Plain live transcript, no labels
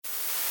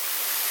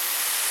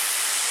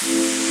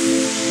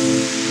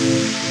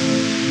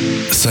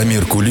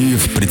Самир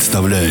Кулиев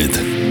представляет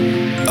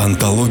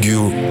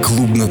антологию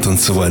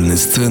клубно-танцевальной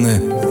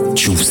сцены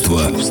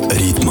 «Чувство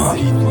ритма».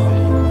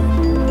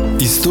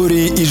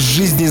 Истории из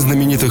жизни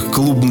знаменитых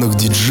клубных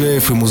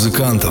диджеев и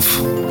музыкантов,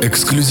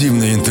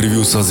 эксклюзивное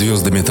интервью со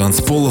звездами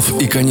танцполов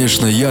и,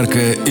 конечно,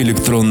 яркая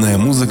электронная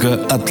музыка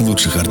от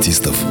лучших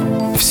артистов.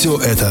 Все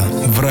это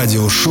в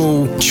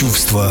радиошоу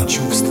 «Чувство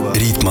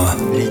ритма».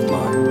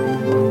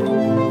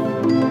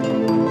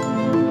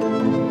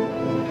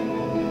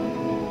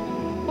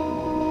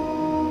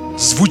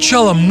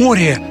 Звучало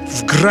море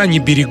в грани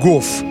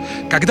берегов.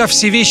 Когда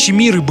все вещи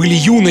мира были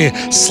юны,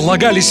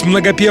 слагались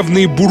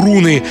многопевные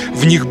буруны.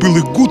 В них был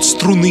и гуд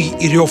струны,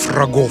 и рев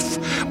рогов.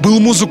 Был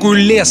музыкою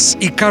лес,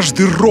 и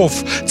каждый ров.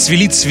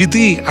 Цвели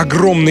цветы,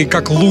 огромные,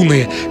 как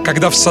луны,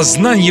 когда в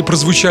сознании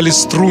прозвучали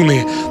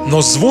струны.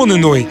 Но звон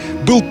иной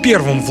был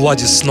первым в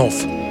ладе снов.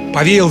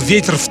 Повеял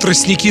ветер в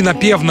тростники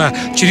напевно,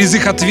 через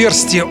их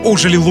отверстия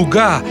ожили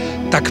луга.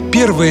 Так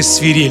первая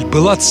свирель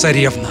была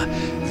царевна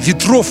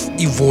ветров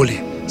и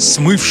воли,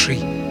 смывший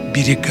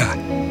берега.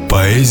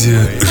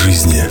 Поэзия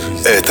жизни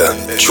 – это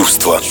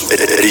чувство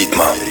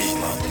ритма.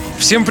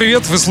 Всем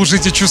привет! Вы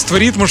слушаете «Чувство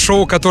ритма»,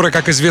 шоу, которое,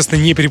 как известно,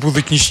 не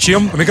перепутать ни с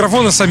чем. У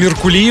микрофона Самир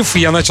Кулиев,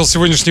 и я начал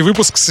сегодняшний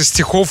выпуск со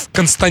стихов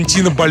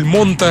Константина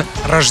Бальмонта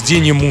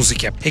 «Рождение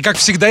музыки». И, как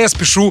всегда, я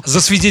спешу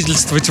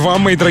засвидетельствовать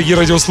вам, мои дорогие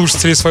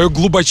радиослушатели, свое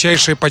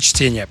глубочайшее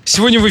почтение.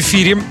 Сегодня в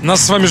эфире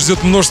нас с вами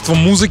ждет множество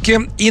музыки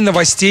и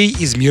новостей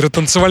из мира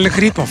танцевальных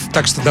ритмов.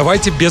 Так что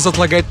давайте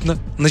безотлагательно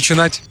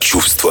начинать.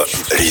 Чувство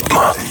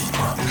ритма.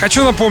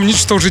 Хочу напомнить,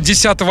 что уже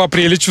 10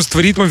 апреля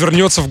 «Чувство ритма»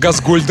 вернется в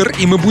Газгольдер,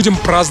 и мы будем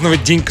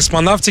праздновать День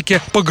космонавтики,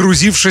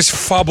 погрузившись в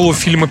фабулу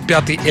фильма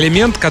 «Пятый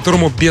элемент»,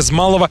 которому без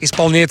малого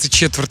исполняется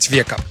четверть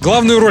века.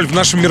 Главную роль в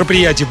нашем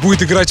мероприятии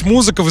будет играть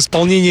музыка в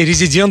исполнении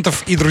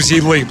резидентов и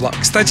друзей лейбла.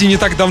 Кстати, не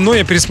так давно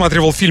я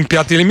пересматривал фильм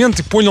 «Пятый элемент»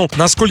 и понял,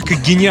 насколько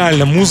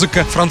гениальна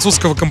музыка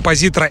французского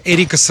композитора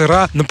Эрика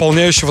Сера,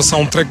 наполняющего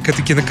саундтрек к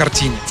этой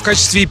кинокартине. В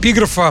качестве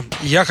эпиграфа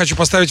я хочу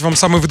поставить вам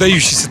самый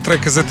выдающийся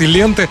трек из этой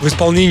ленты в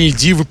исполнении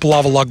дивы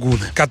Плава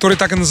Лагуны, который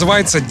так и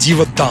называется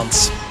 «Дива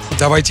Данс».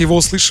 Давайте его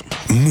услышим.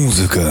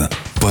 Музыка,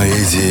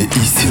 поэзия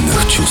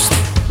истинных чувств.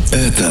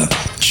 Это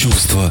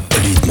чувство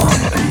ритма.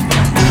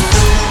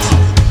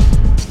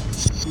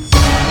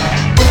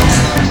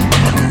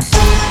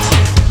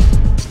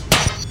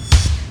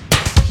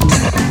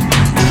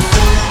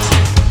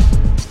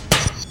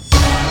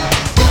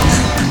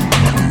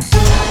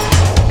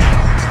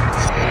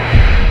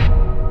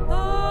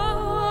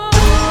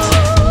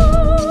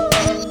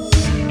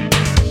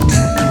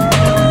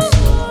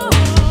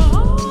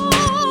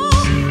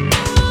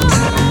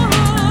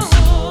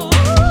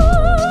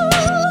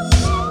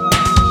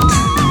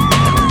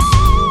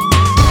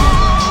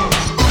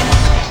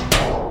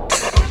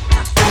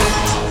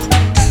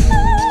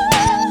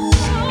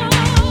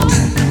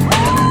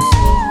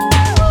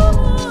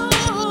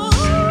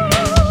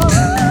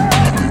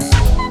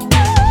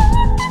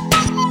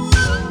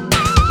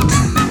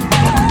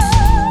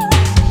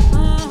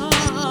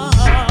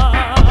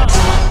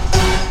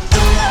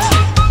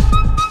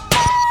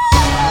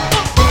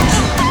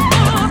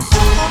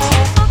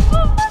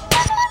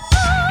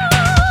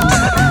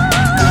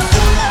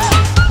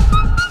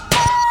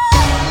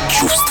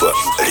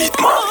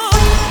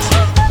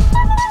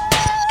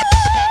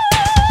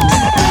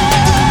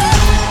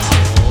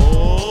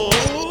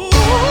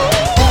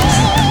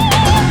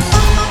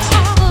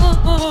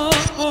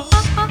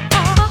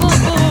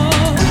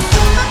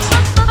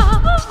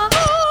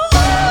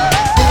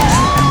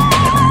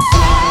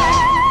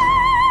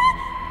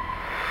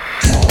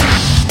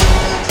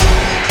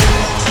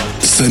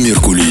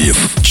 Самир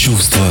Кулиев.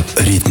 Чувство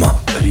ритма.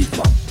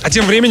 А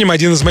тем временем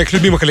один из моих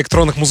любимых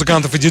электронных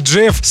музыкантов и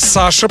диджеев,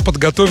 Саша,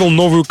 подготовил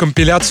новую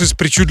компиляцию с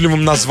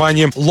причудливым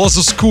названием «Los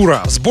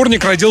Oscura».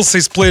 Сборник родился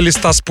из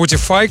плейлиста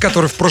Spotify,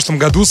 который в прошлом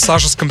году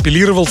Саша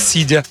скомпилировал,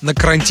 сидя на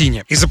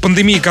карантине. Из-за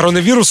пандемии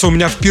коронавируса у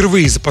меня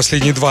впервые за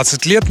последние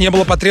 20 лет не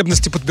было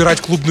потребности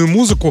подбирать клубную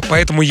музыку,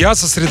 поэтому я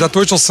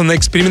сосредоточился на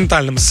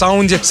экспериментальном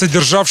саунде,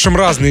 содержавшем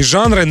разные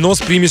жанры, но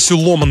с примесью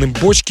ломаной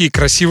бочки и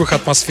красивых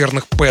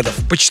атмосферных пэдов.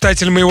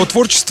 Почитатели моего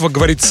творчества,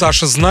 говорит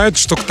Саша, знают,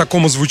 что к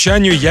такому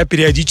звучанию я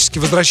периодически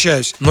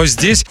возвращаюсь. Но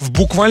здесь, в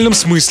буквальном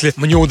смысле,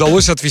 мне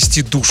удалось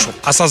отвести душу,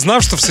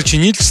 осознав, что в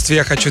сочинительстве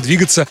я хочу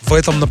двигаться в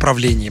этом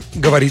направлении,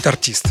 говорит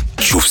артист.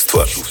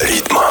 Чувство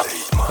ритма.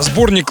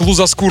 Сборник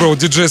Los Oscura у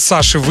диджея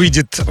Саши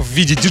выйдет в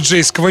виде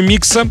диджейского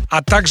микса,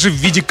 а также в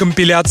виде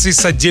компиляции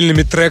с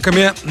отдельными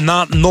треками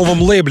на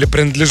новом лейбле,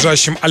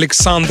 принадлежащем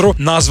Александру,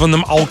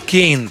 названном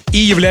Alkane, и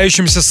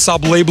являющимся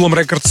саб-лейблом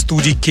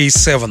рекорд-студии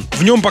K7.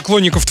 В нем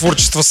поклонников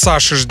творчества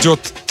Саши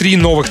ждет 3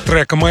 новых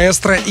трека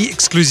маэстро и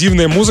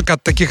эксклюзивная музыка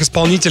от таких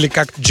исполнителей,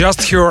 как Just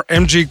Her,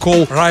 MJ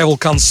Cole, Rival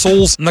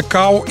Consoles,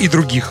 Nakao и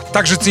других.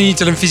 Также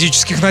ценителям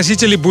физических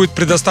носителей будет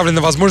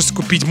предоставлена возможность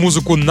купить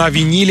музыку на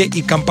виниле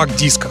и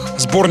компакт-дисках.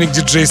 Сборник Сборник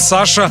диджей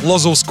Саша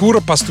 «Лоза Оскура»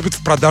 поступит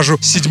в продажу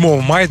 7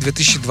 мая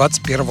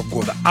 2021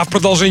 года. А в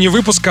продолжении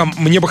выпуска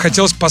мне бы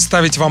хотелось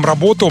поставить вам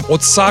работу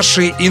от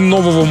Саши и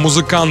нового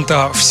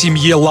музыканта в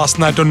семье Last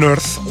Night on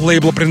Earth,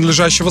 лейбла,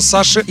 принадлежащего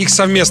Саше. Их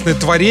совместное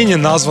творение,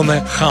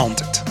 названное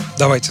Haunted.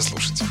 Давайте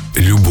слушать.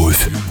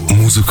 Любовь,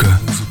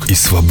 музыка и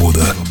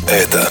свобода —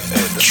 это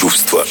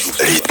чувство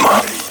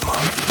ритма. Ритма.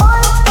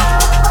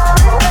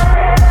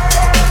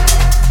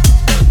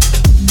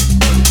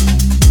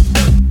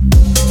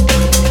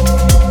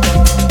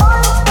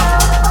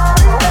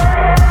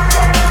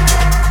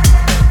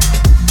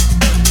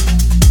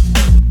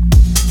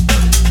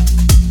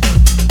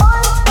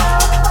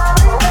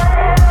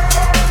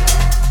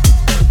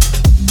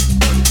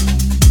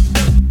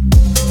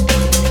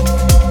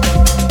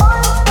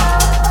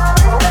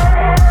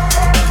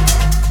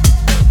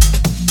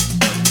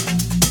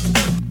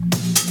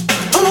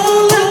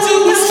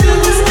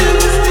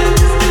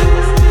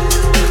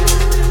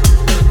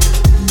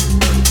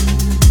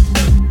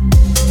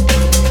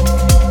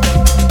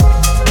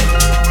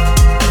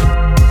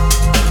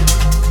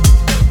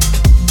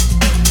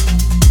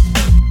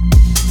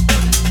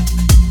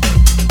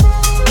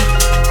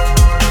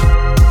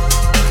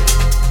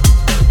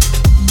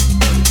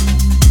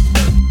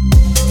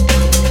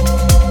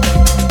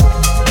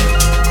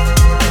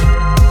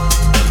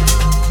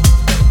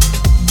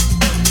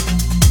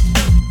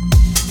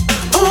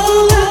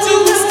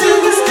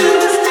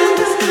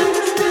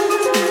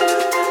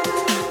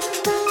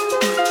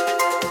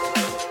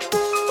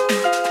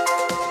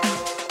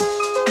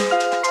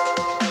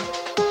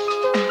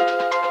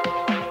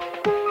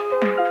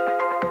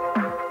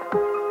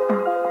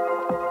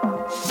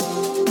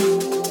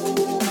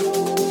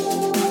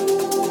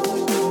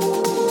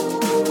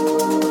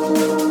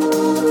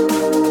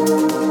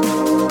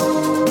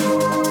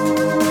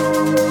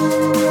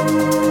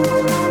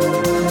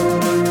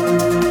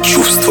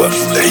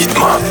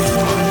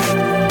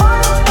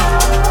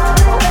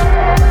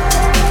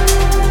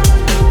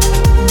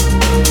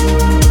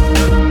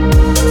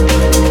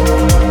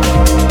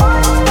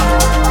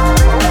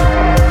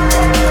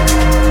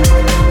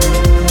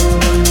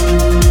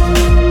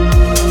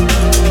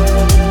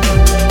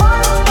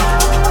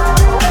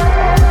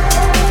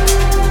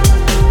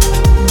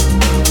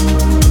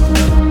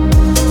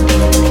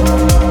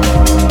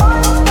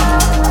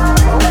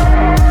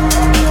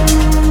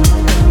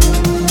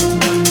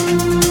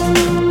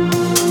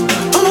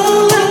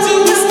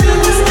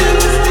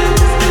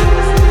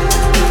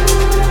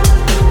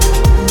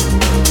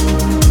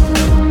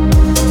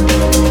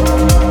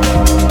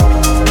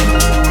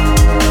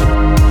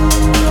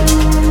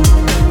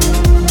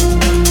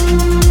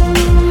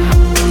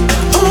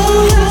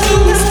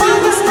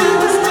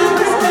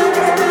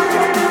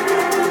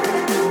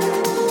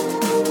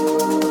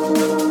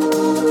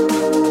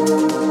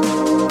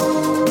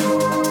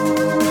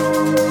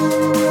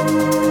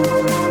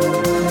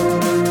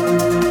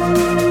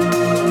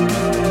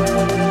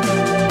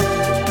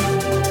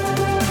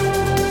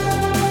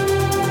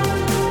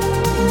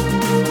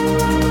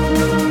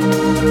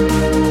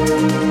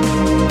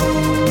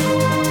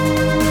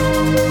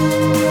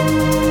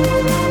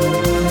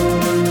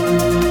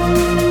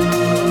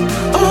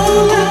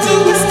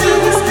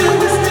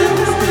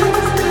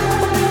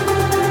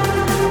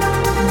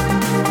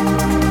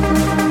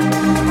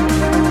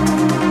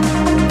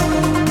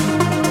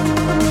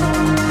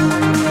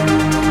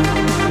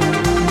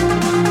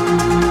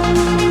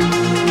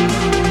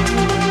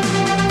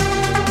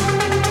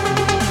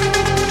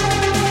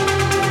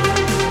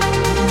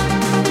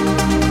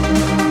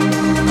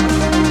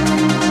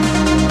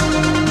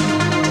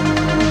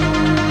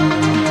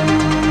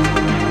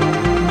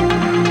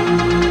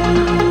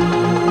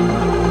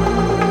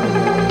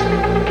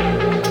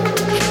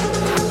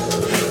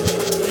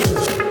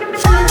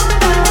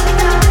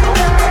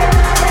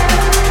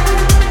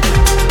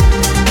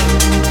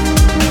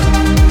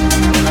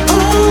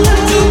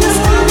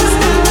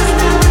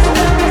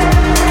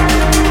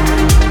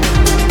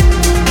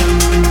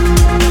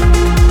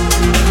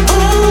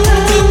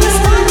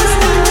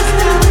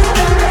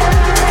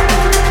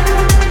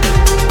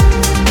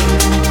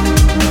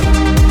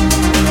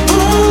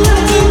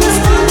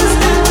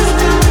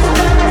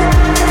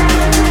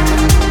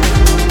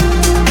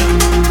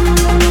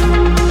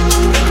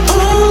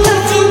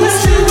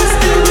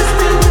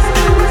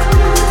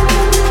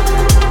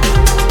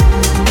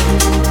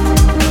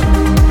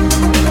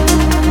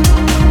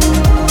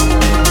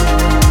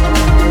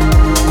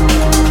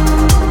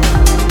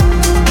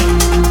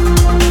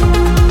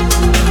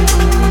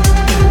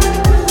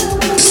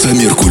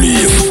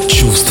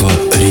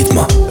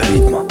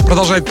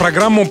 Продолжает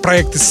программу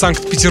проект из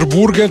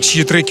Санкт-Петербурга,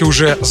 чьи треки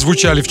уже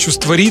звучали в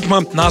 «Чувство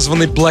ритма»,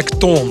 названный Black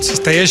Tone,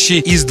 состоящий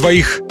из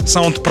двоих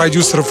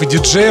саунд-продюсеров и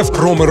диджеев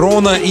Ромы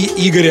Рона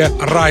и Игоря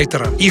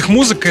Райтера. Их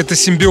музыка — это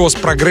симбиоз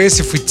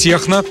прогрессив и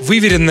техно,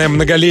 выверенная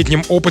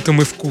многолетним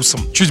опытом и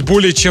вкусом. Чуть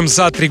более чем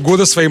за 3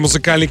 года своей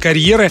музыкальной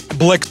карьеры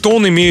Black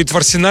Tone имеют в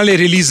арсенале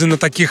релизы на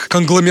таких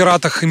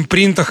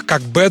конгломератах-импринтах,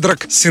 как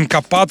Bedrock,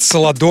 Syncopat,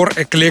 Celador,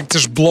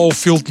 Eclectica,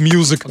 Blowfield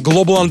Music,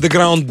 Global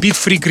Underground, Beat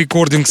Freak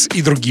Recordings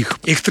и других.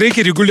 Их треки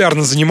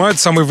регулярно занимают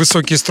самые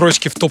высокие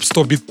строчки в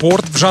топ-100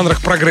 битпорт в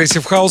жанрах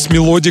прогрессив хаус,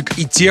 мелодик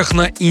и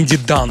техно,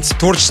 инди-данс.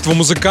 Творчество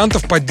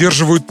музыкантов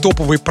поддерживают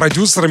топовые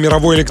продюсеры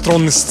мировой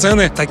электронной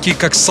сцены, такие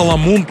как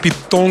Соломон, Пит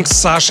Тонг,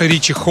 Саша,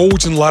 Ричи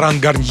Хоутин, Лоран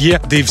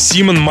Гарнье, Дэйв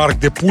Симон, Марк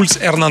Де Пульс,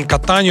 Эрнан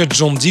Катаньо,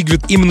 Джон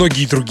Дигвид и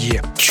многие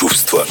другие.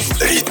 Чувство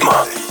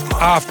ритма.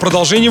 А в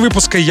продолжении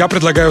выпуска я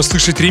предлагаю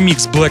услышать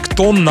ремикс Black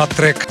Tone на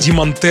трек Ди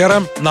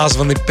Монтера,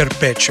 названный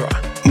Perpetua.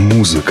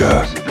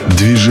 Музыка,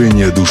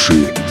 движение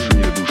души.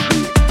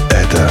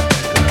 Это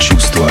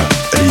чувство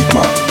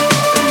ритма.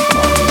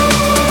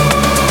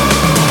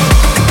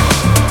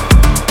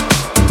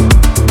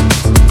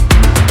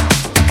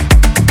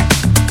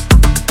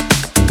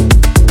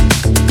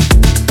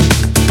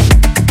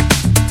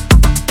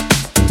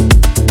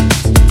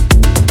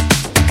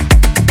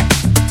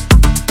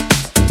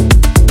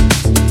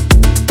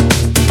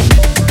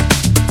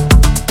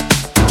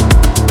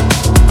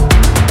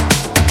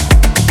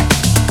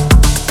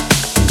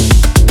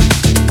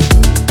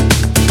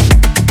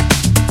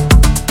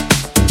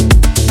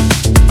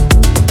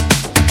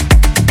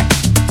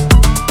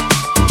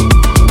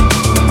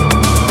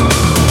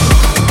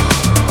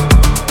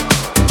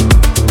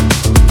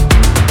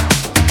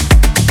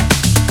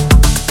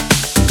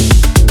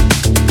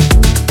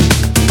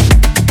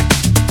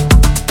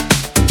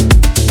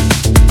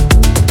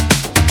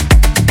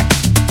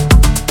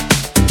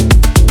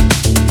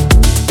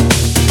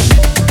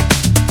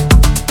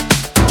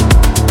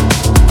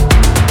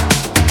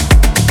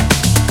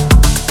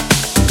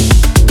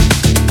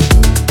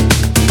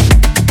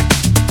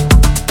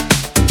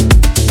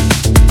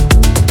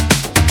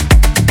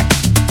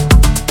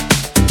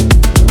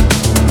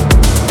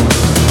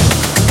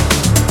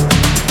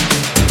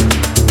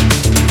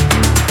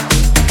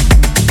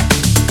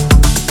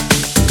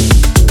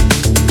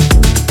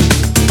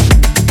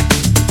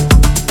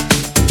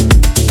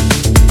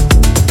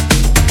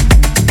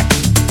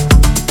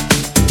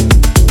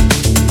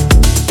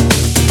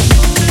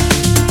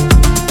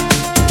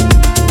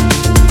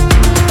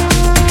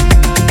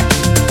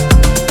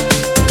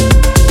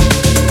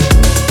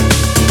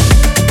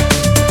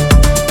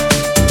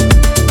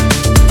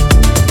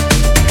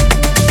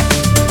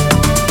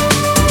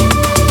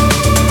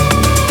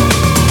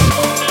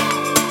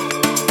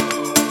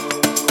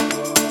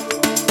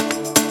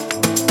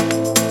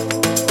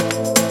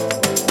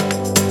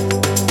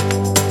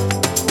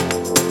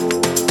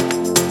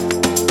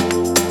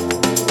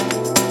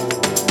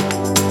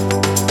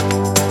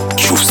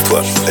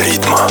 Чувство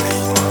ритма.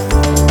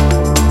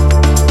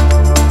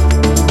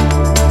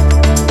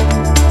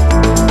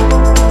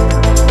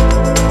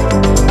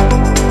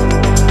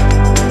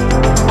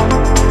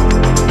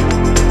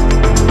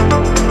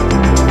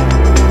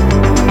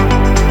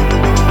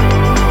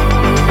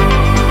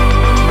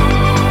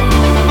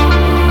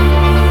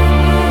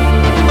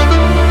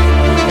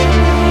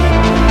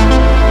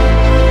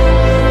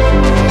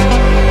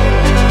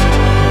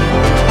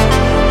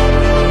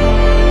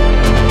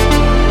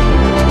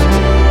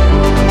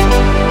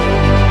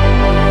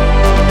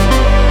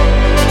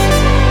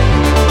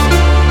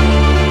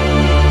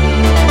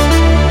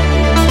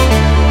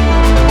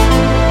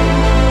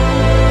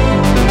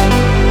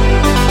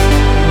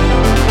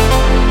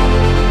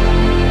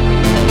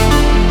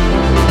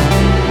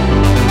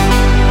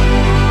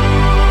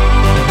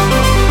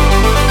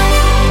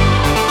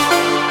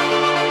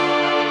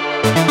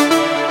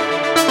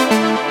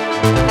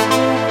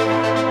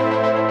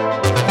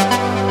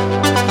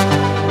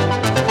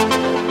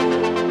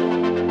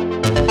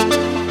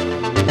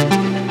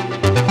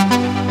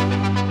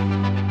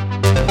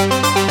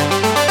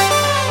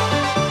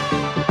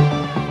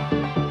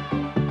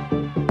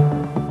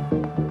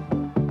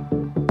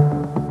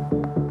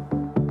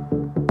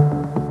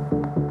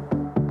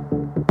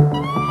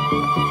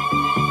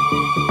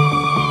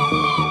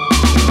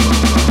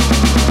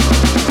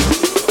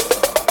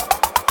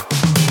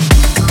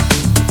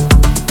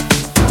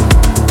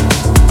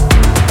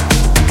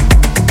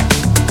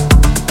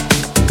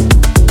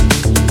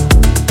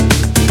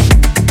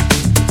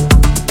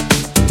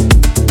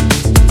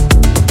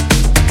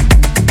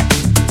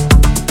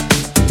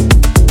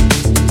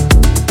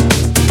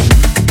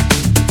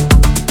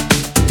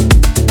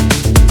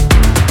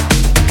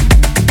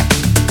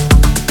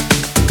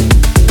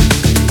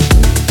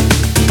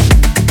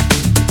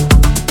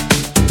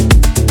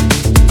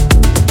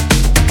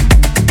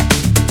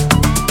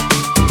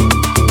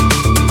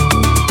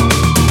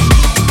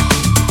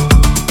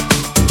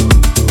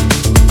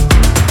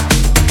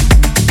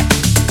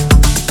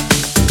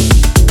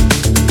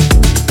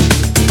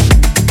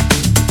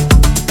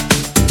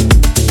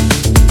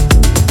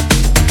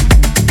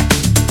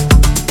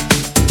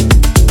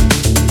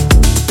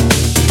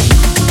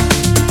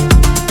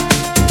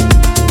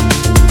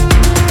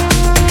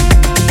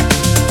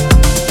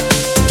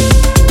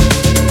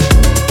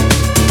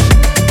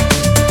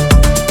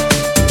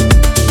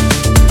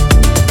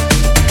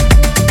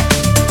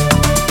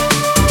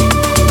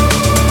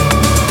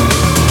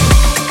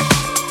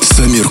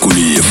 Самир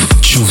Кулиев.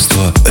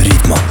 Чувство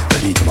ритма.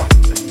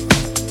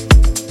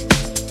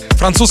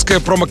 Французская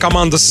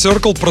промо-команда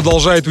Circle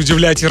продолжает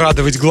удивлять и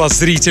радовать глаз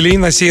зрителей.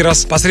 На сей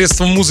раз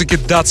посредством музыки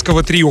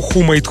датского трио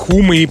Who Made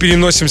Who мы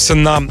переносимся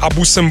на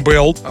Абу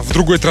Симбел. В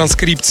другой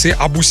транскрипции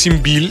Абу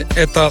Симбиль —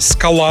 это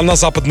скала на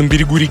западном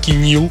берегу реки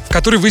Нил, в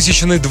которой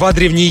высечены два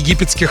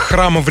древнеегипетских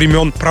храма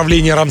времен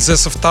правления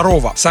Рамзеса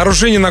II.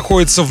 Сооружение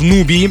находится в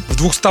Нубии, в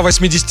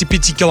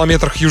 285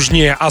 километрах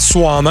южнее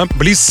Асуана,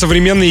 близ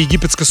современной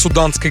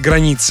египетско-суданской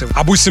границы.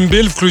 Абу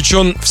Симбель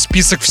включен в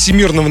список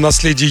всемирного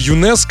наследия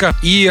ЮНЕСКО,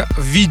 и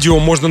видео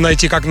можно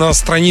найти как на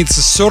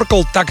странице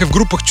Circle, так и в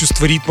группах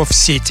 «Чувство ритма» в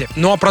сети.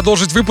 Ну а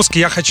продолжить выпуск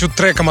я хочу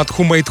треком от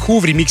Who Made Who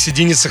в ремиксе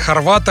Дениса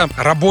Хорвата,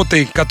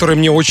 работой, которая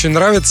мне очень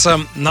нравится,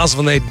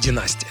 названная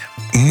 «Династия».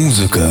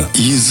 Музыка,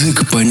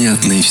 язык,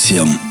 понятный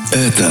всем.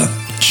 Это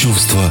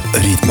чувство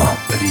ритма.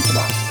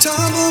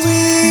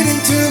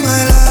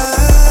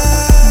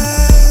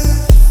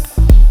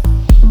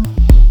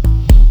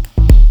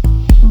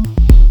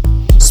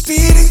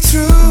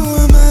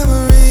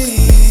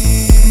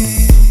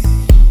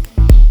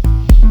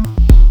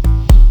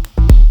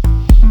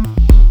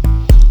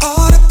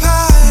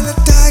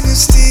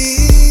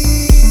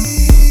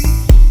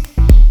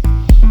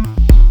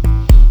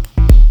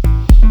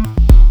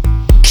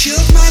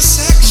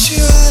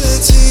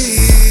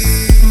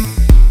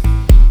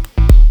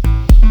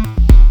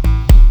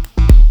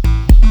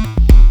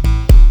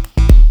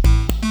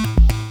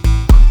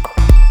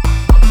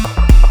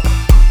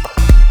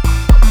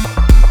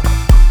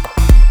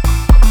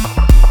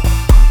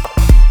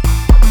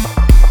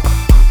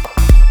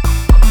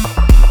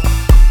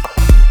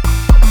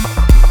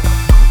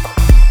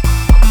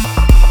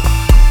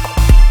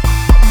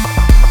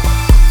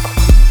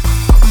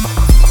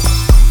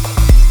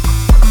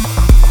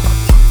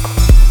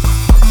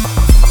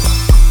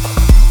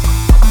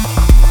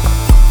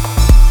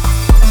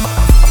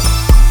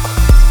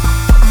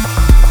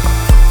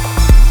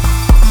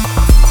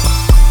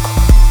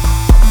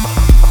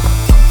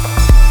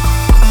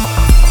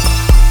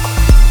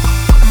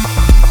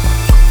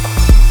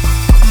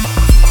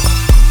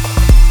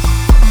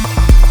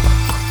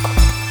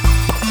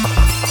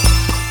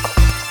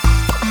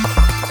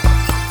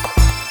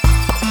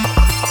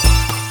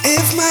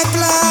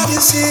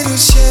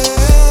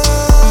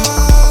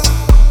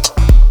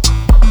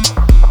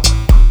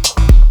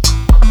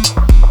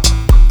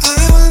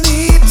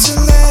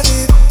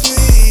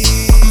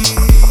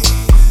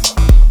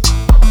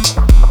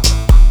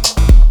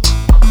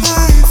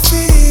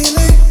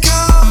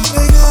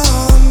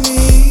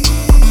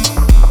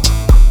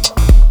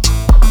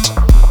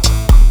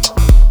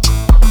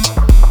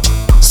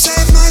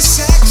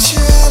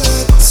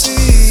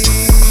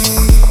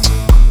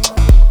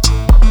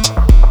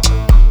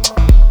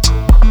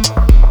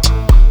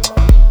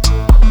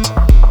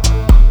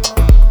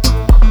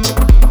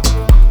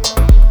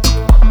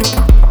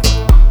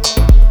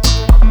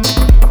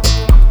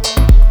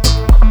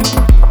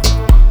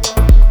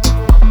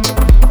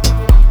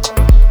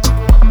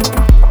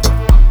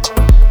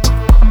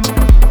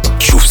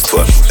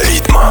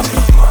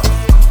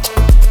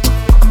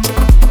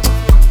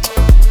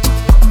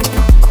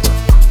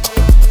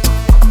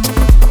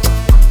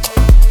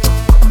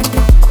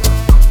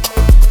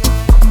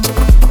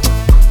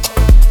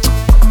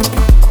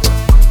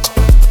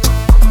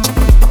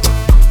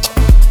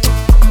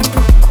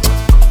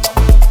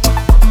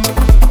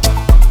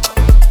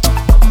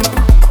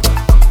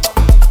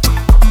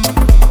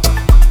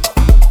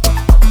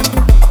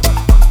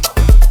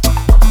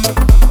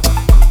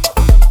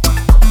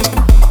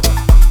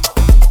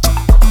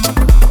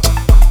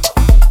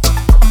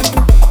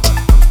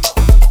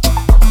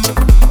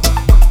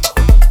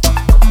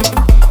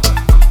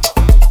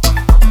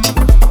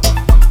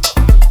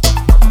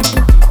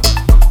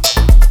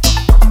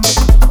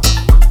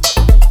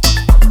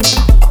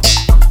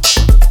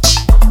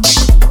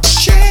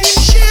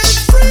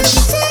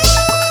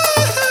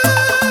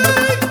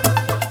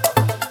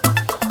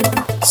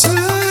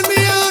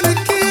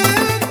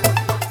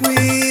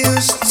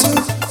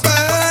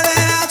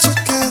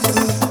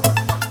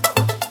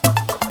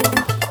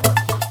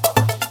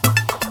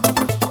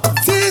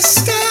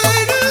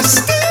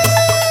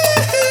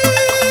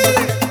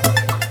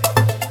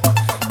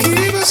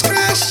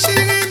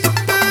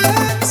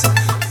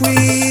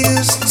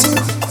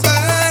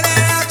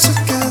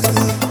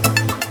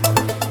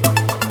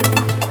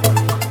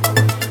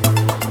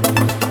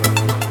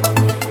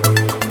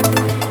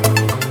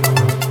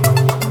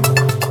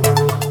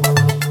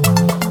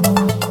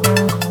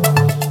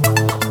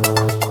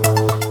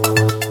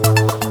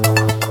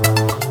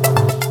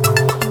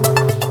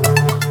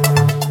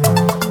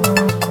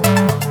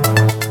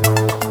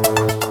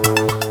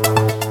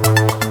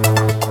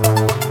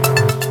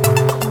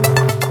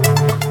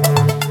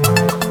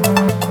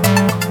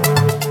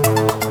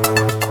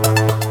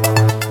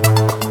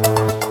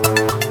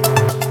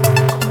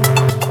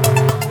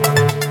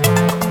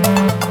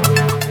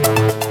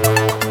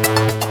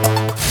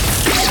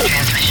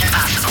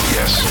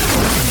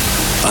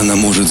 Она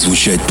может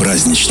звучать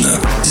празднично,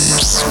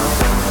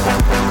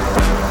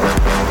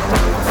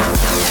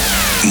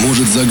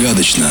 может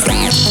загадочна.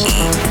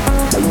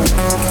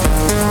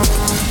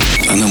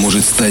 Она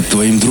может стать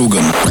твоим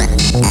другом.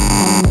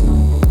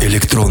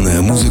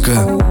 Электронная музыка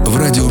в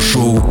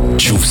радиошоу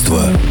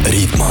 «Чувство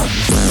ритма».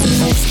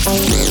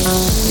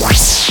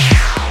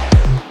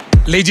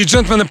 Леди и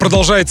джентльмены,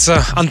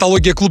 продолжается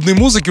антология клубной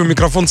музыки. У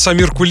микрофона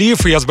Самир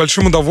Кулиев, и я с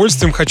большим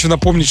удовольствием хочу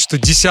напомнить, что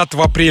 10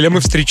 апреля мы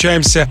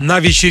встречаемся на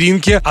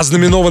вечеринке,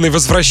 ознаменованной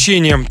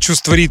возвращением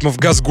 «Чувства ритма» в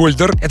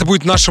Газгольдер. Это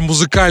будет наша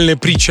музыкальная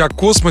притча о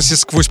космосе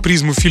сквозь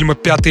призму фильма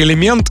 «Пятый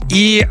элемент».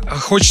 И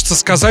хочется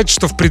сказать,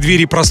 что в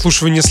преддверии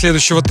прослушивания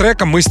следующего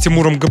трека мы с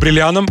Тимуром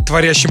Габриляном,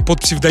 творящим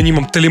под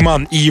псевдонимом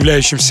Талиман и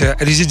являющимся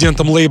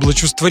резидентом лейбла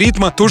 «Чувство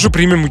ритма», тоже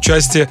примем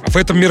участие в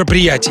этом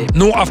мероприятии.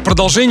 Ну а в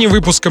продолжении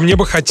выпуска мне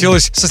бы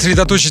хотелось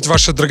сосредоточить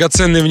ваше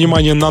драгоценное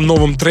внимание на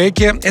новом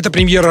треке. Это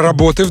премьера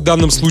работы, в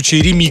данном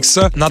случае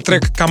ремикса, на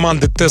трек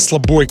команды Tesla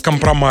Boy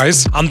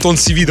 «Compromise». Антон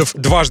Севидов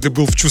дважды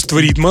был в «Чувство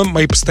ритма».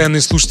 Мои постоянные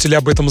слушатели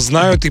об этом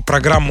знают, и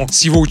программу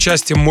с его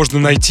участием можно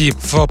найти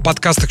в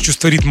подкастах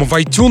 «Чувство ритма» в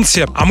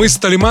iTunes. А мы с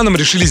Талиманом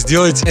решили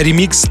сделать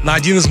ремикс на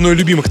один из моих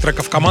любимых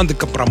треков команды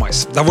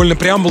 «Compromise». Довольно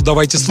преамбул,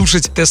 давайте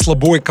слушать Tesla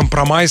Boy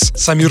 «Compromise»,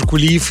 Самир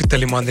Кулиев и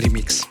Талиман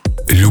ремикс.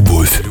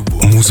 Любовь,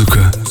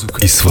 музыка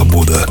и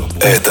свобода —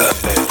 это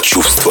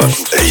чувство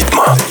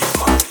ритма.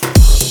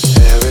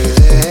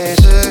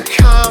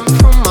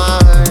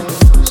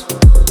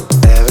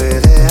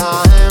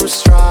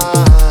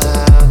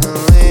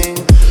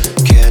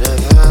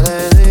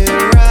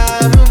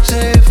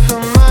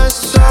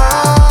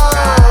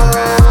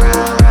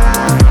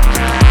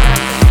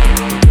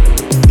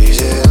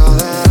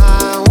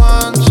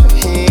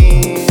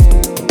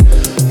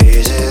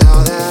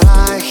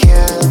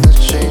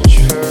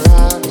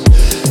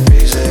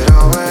 Is it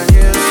all when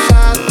you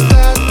said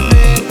let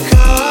me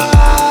go?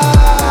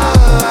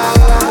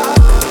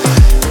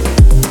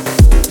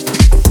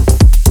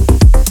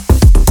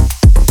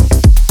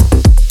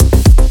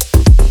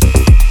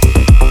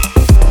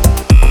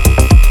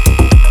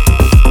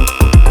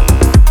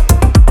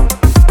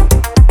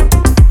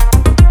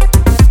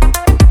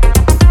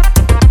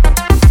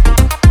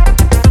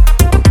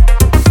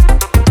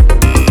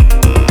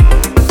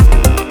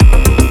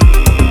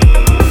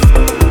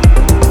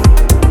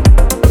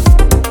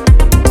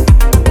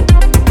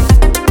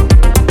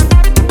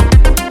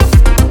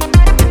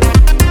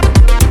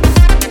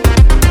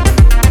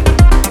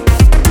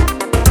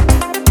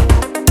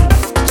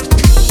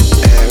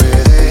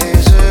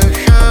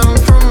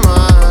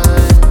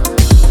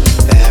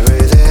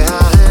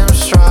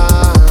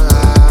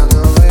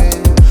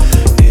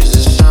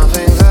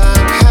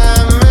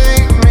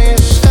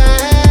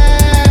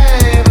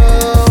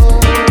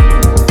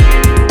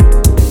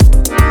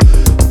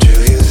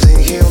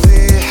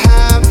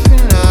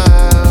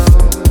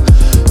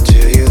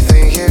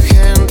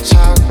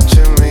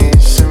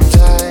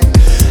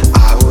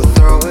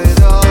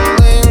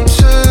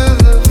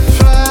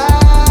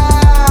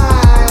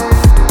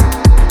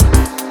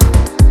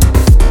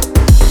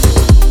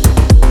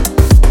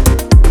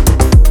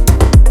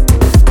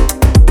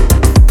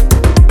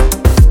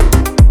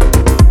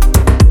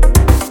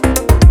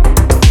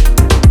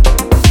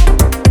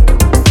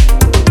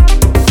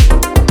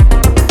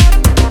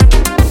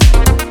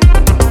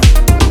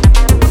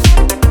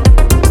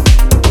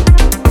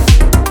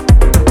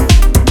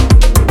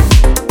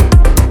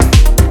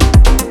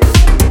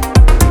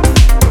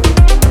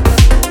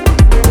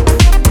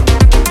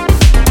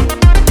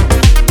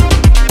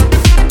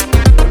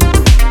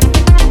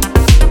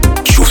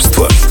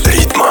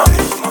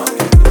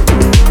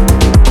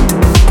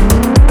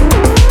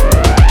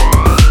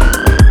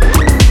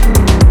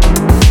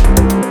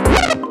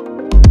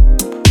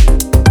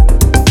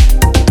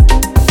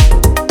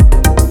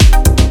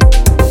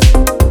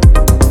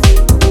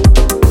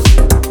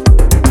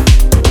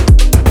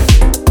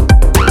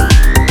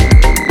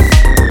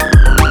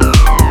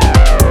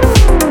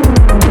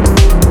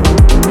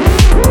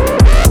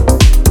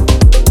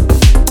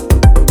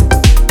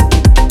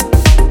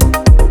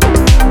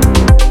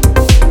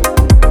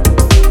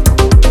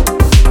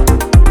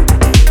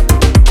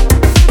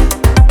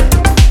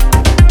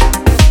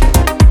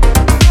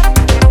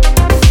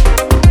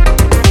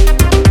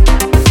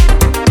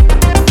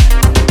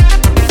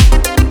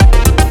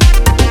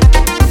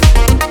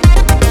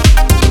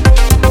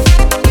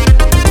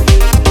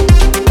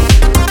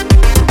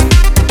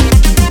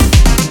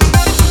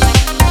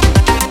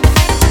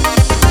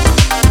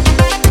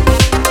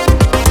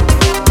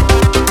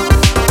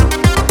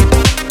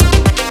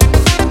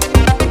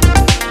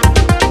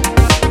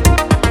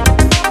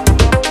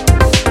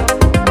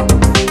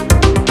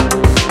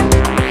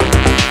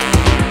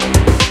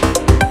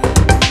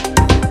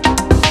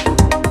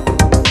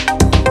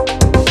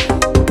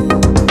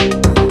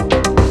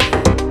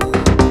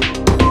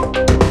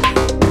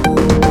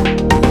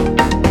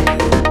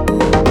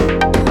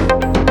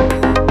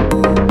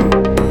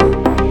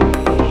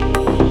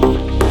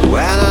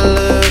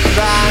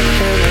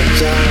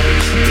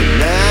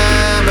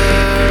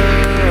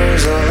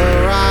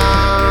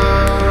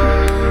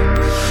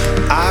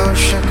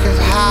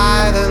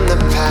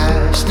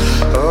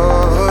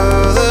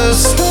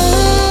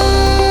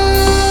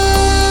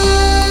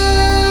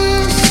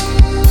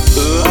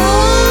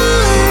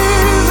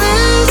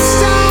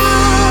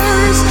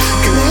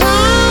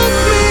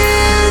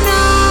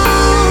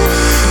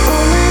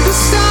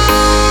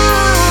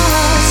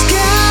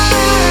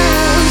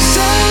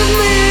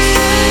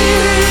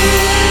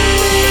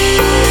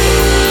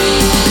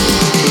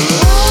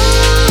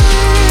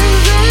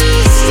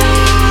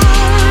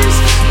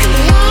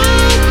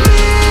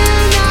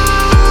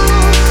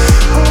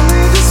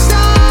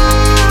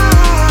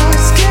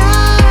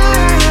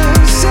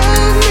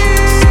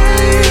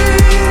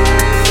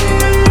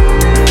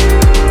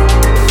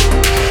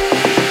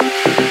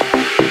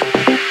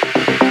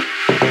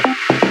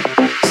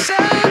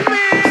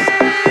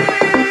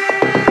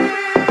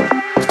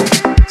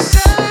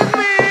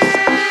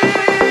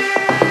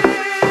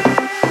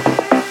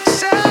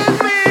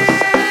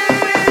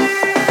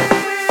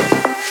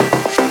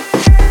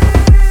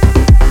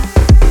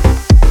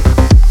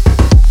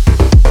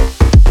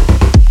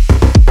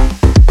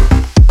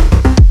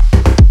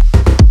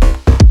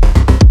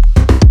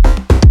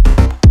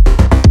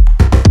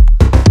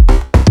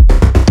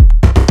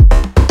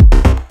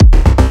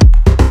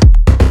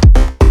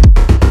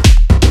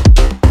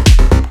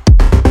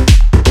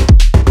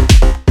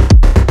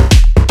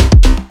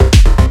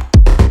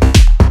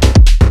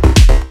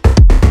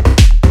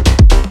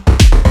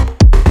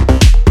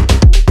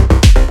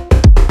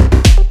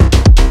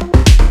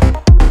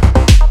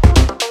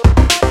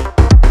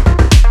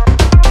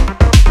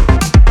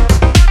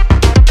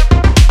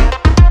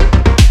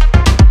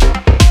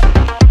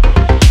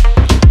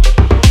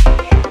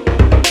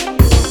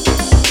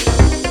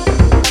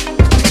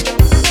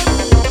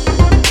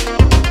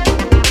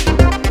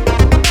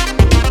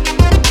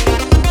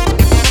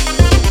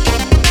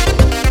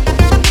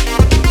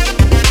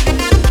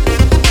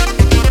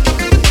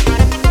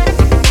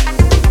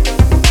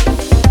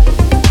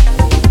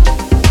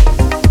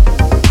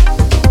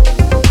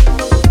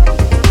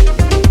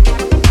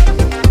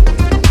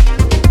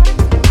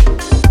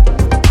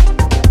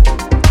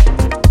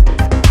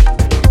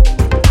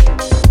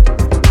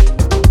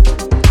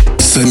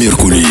 Самир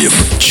Кулиев.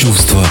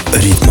 Чувство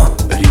ритма.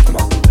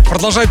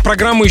 Продолжает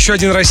программу еще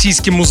один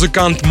российский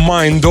музыкант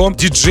Майндо,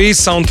 диджей,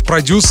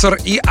 саунд-продюсер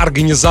и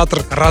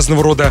организатор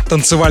разного рода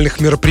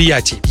танцевальных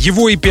мероприятий.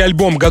 Его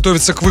EP-альбом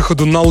готовится к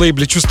выходу на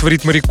лейбле «Чувство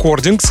ритма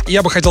Recordings», и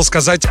я бы хотел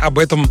сказать об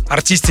этом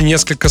артисте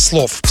несколько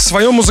слов. В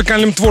своем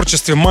музыкальном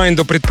творчестве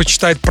Майндо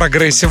предпочитает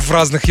прогрессив в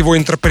разных его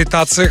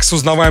интерпретациях с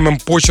узнаваемым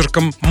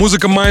почерком.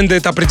 Музыка Майндо —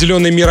 это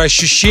определенное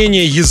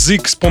мироощущение,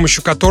 язык, с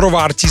помощью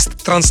которого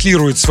артист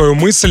транслирует свою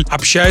мысль,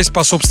 общаясь,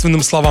 по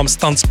собственным словам, с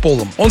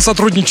танцполом. Он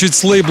сотрудничает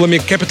с лейблами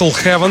Capital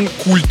Heaven,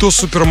 Culto,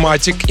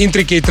 Supermatic,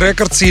 Intricate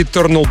Records и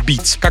Eternal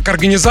Beats. Как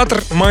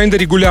организатор, Майндо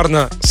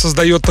регулярно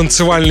создает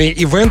танцевальные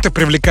ивенты,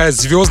 привлекая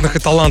звездных и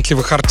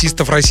талантливых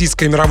артистов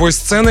российской и мировой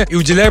сцены и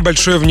уделяя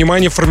большое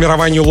внимание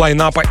формированию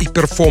лайнапа и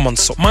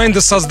перформансу.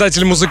 Майндо —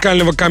 создатель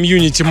музыкального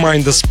комьюнити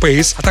Майндо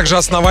Space, а также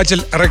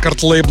основатель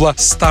рекорд-лейбла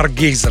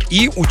Stargazer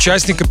и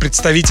участник и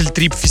представитель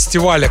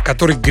трип-фестиваля,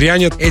 который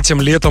грянет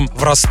этим летом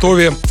в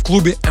Ростове в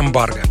клубе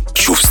 «Эмбарго».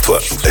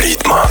 Чувство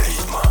ритма.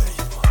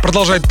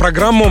 Продолжает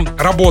программу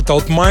работа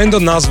от Майндо,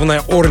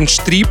 названная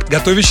Orange Trip,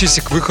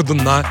 готовящаяся к выходу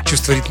на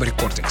 «Чувство ритма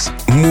Recordings».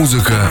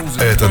 Музыка —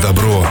 это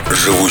добро,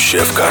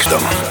 живущее в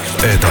каждом.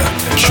 Это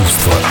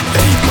чувство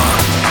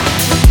ритма.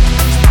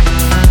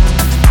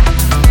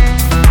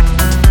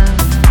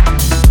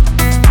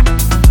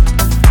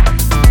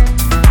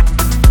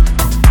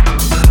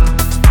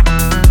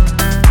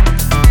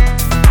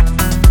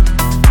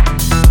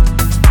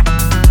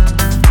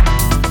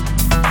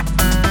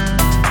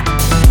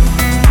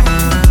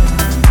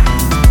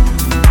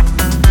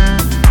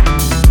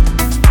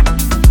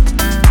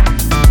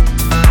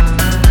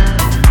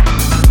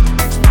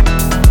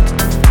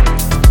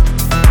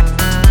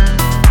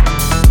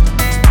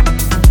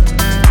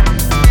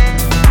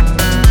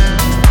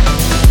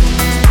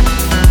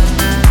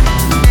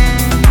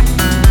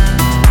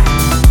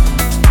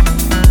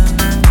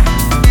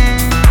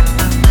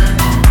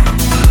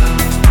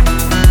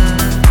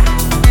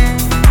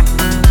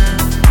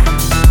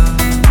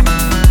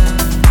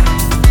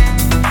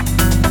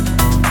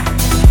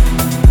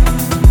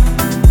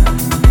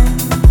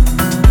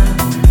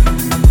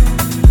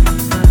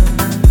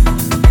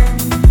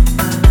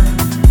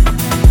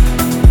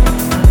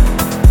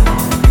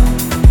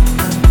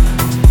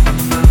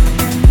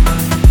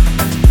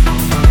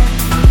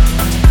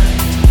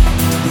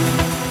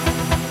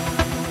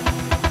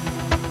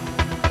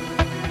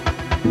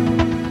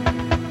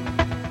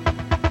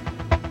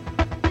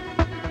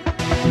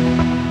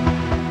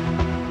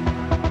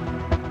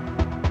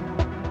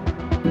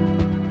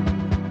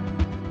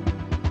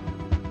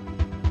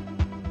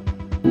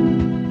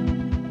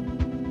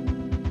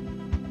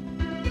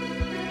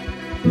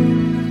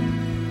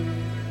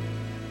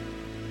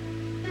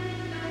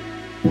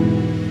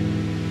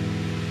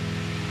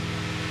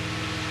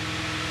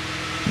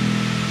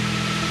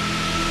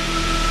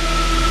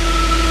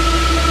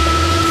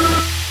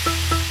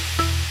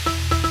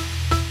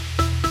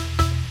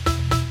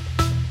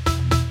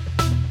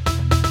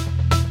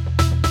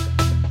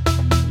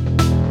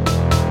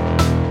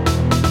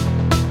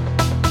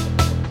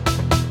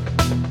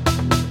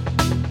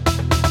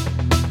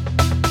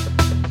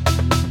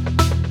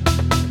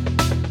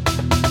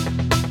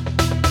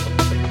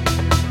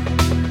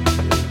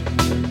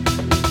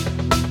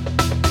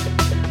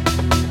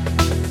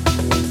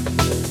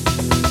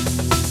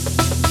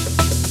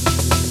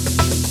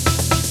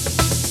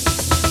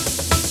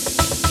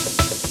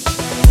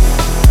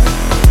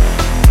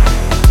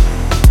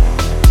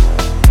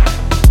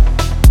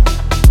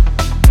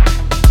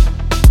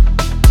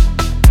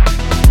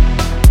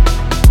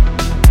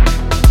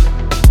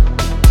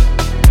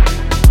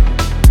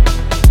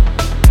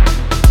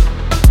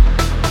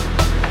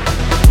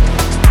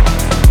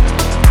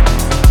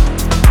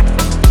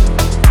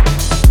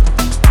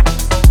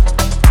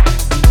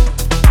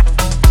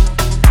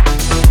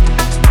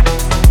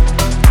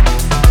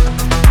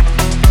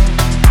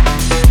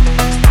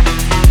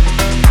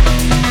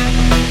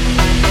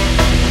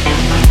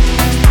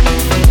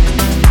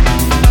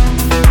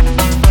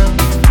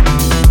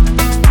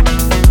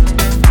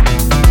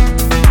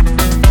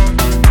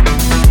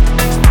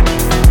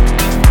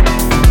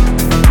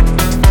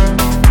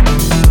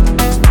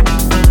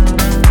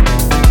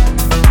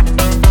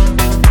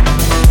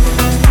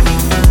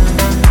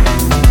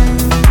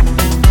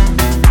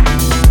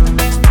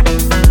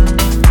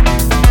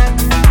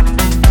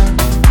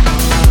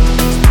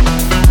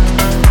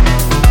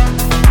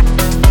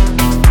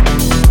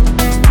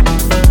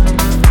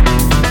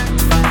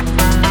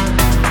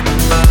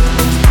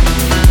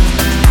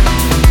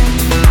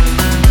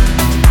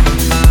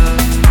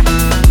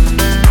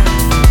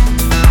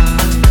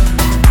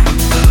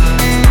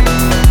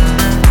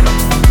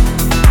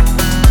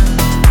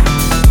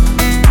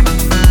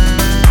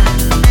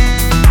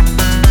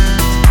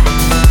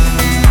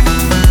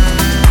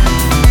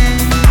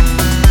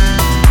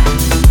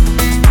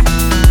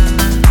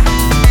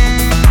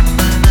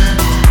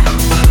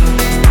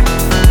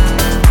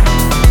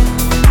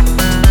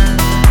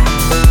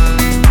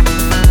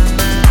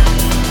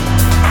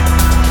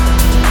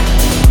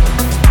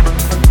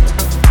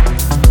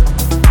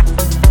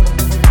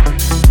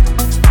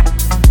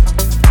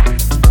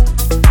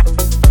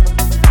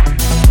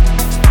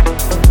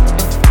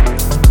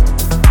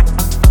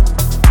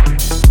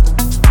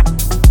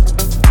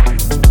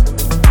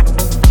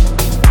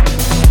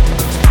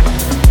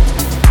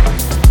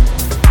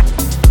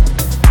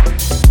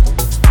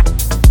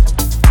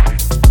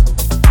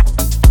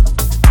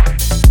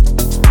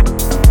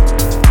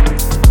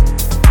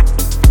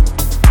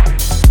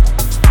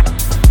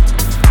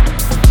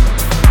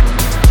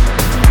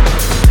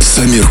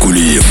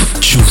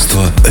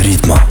 Чувство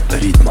ритма.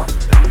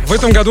 В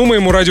этом году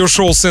моему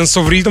радиошоу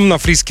Sense of Rhythm на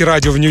Фриске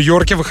радио в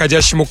Нью-Йорке,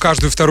 выходящему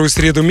каждую вторую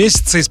среду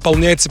месяца,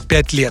 исполняется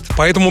 5 лет.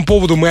 По этому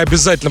поводу мы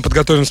обязательно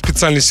подготовим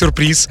специальный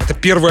сюрприз. Это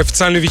первую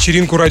официальную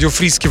вечеринку радио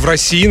Фриски в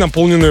России,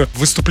 наполненную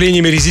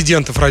выступлениями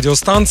резидентов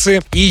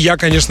радиостанции. И я,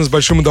 конечно, с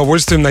большим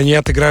удовольствием на ней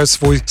отыграю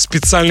свой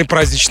специальный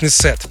праздничный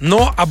сет.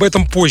 Но об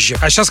этом позже.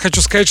 А сейчас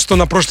хочу сказать, что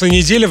на прошлой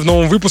неделе в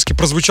новом выпуске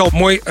прозвучал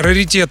мой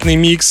раритетный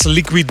микс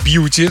Liquid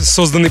Beauty,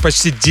 созданный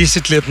почти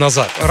 10 лет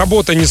назад.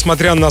 Работа,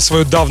 несмотря на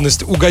свою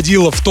давность,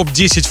 угодила в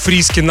топ-10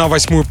 Фриски на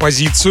 8-ю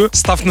позицию,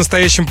 став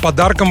настоящим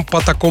подарком по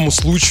такому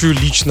случаю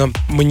лично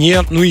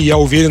мне, ну и я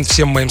уверен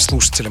всем моим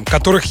слушателям,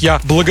 которых я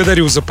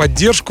благодарю за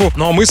поддержку.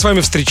 Ну а мы с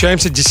вами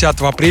встречаемся 10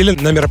 апреля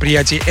на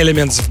мероприятии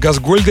Elements в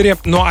Газгольдере.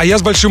 Ну а я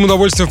с большим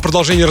удовольствием в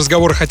продолжении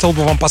разговора хотел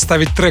бы вам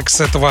поставить трек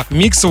с этого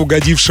микса,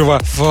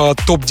 угодившего в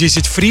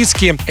топ-10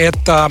 Фриски.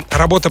 Это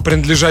работа,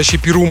 принадлежащая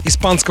перу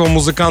испанского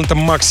музыканта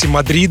Макси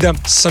Мадрида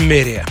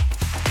 «Самерия».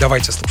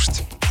 Давайте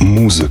слушать.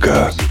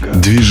 Музыка,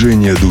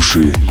 движение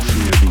души.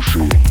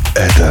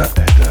 Это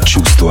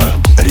чувство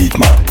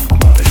ритма.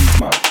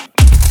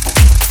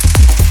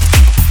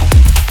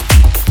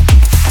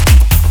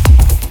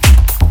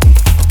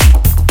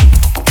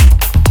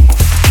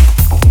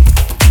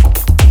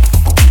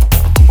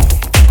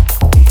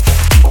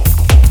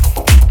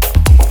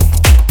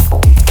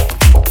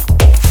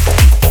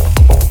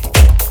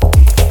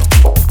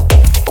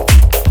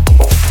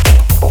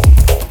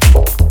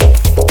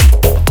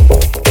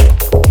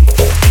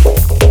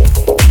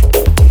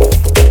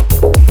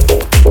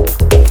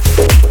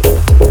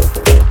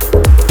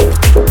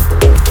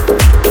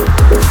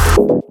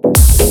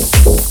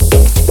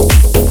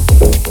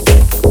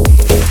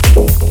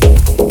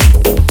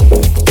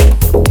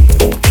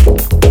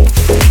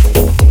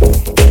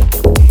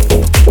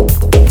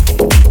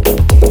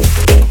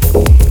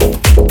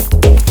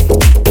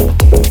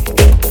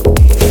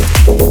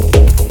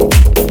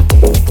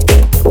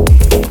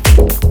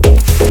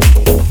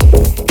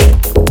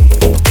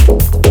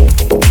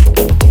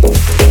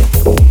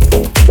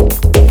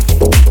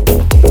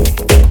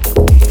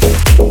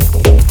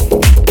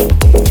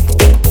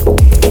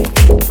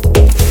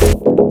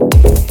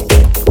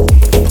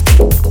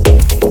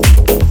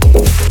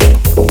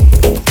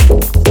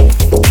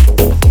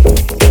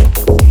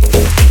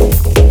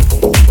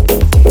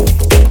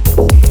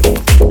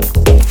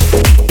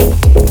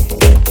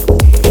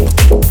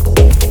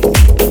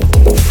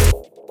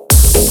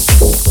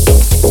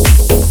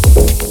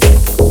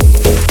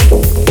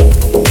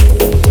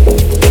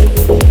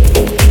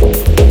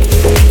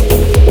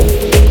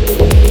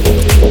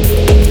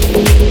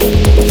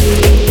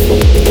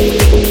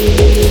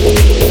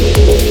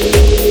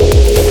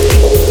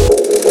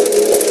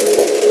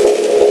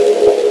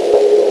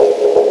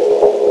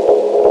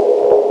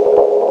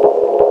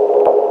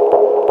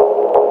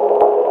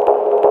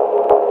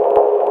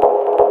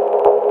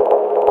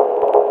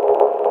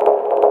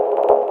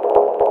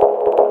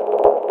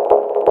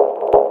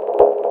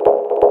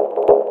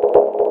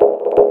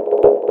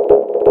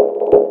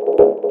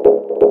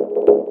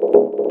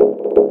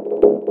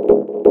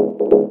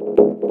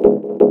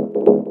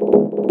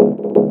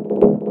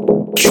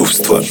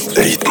 Чувство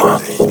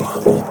ритма.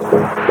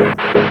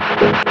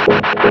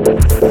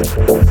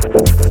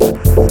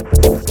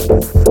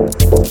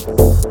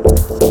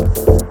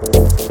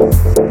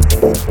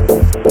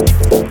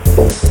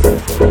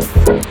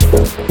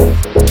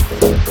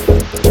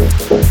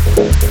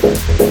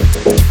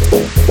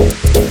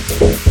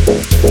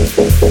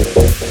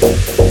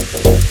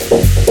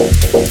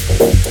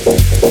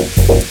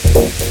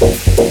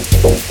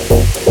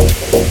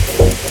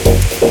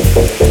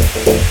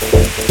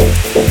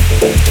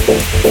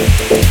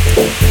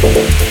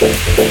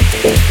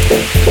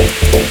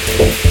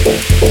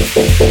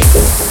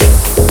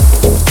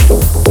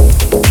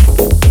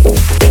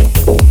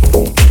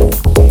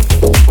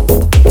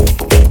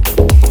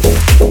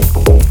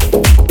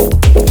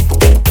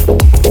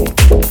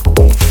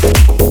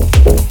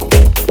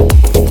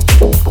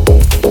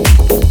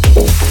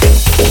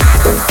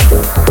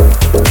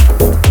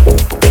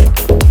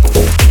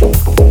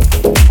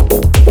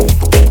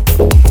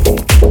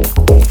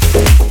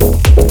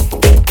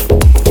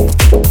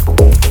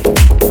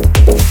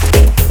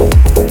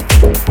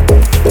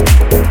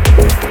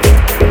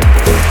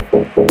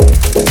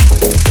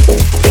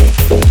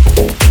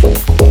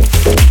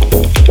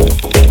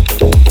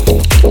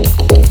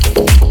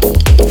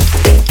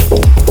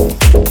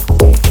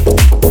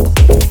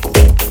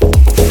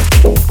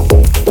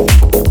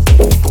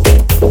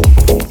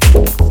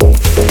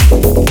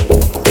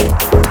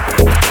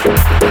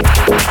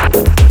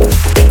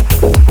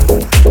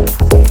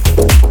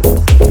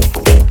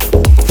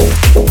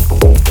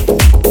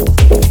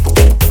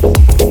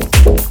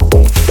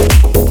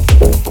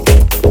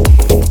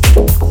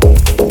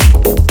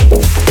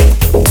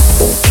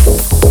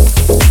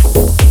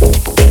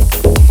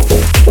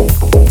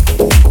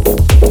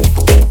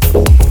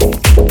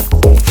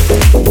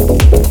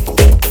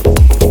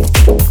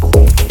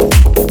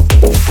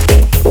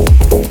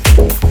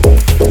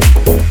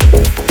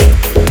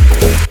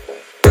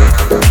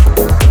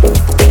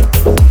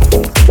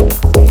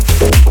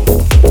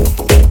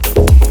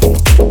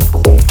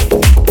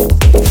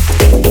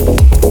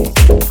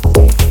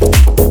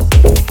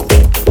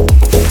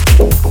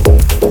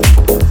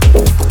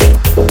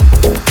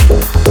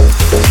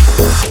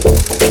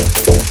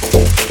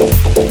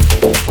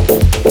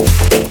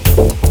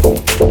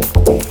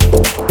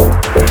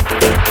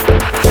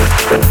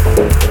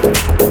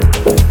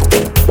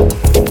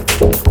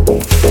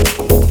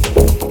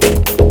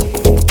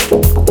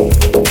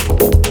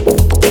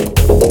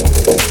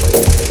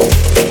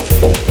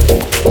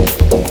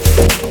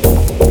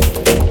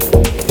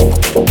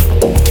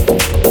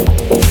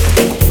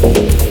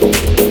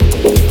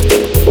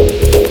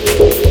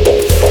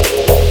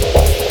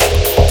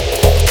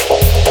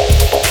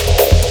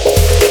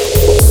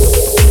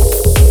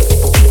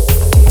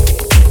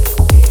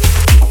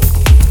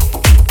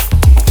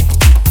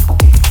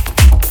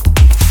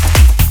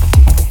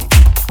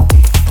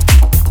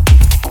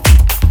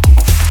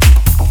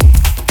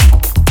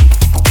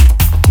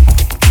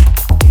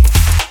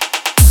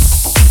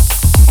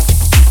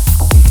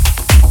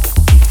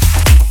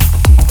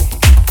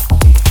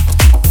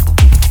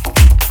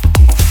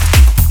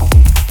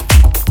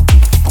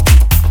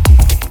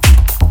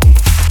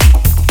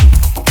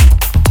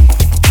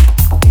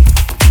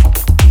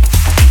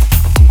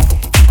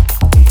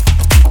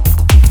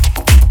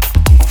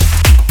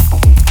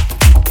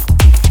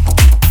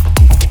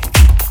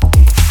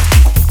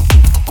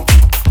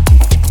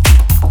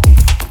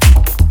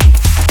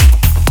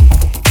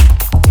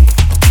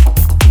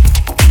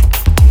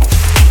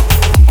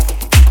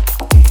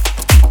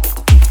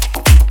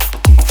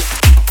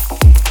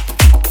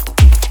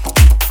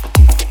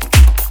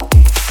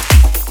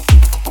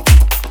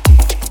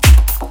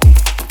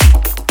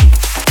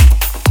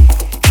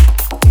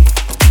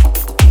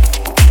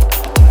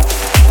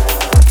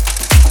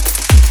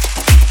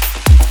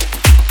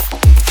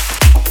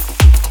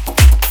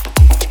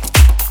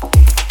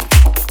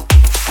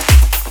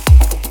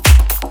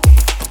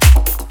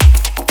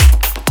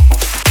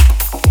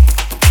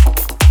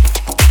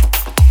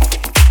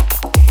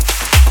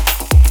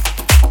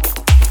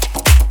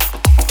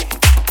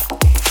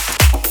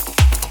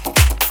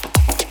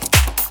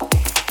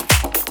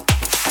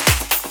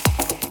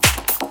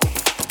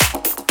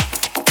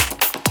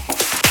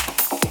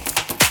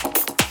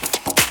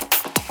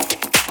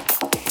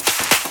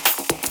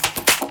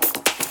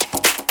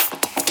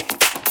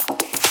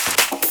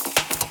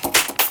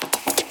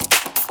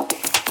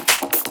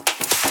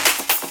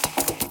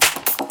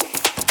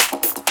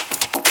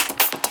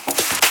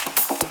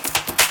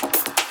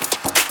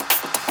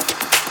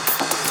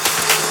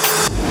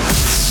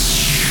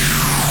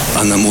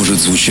 Она может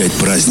звучать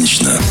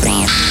празднично,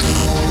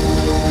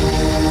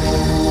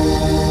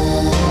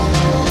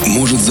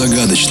 может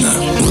загадочно.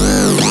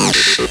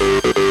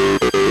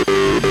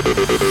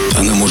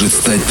 Она может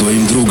стать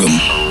твоим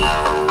другом.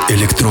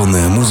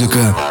 Электронная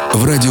музыка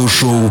в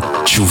радиошоу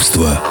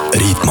 «Чувство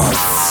ритма».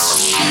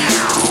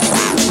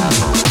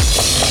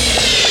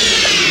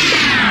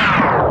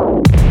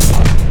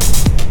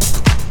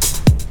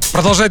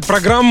 Продолжает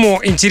программу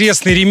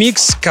интересный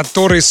ремикс,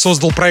 который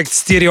создал проект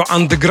Stereo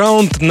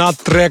Underground на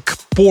трек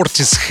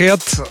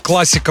Portishead,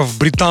 классиков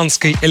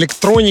британской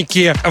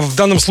электроники. В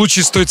данном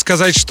случае стоит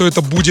сказать, что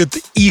это будет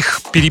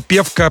их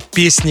перепевка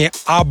песни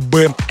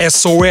Аббы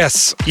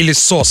SOS или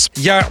SOS.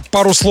 Я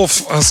пару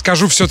слов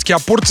скажу все-таки о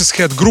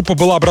Portishead. Группа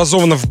была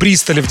образована в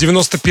Бристоле в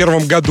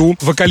 91 году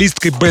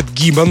вокалисткой Бет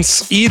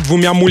Гиббонс и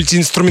двумя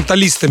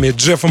мультиинструменталистами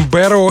Джеффом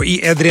Бэрроу и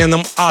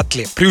Эдрианом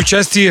Атли при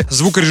участии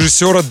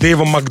звукорежиссера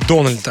Дэйва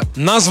Макдональда.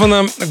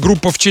 Названа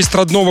группа в честь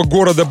родного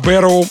города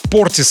Бэрроу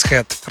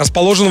Portishead,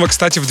 расположенного,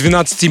 кстати, в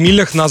 12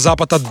 милях на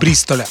запад от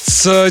Бристоля.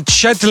 С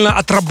тщательно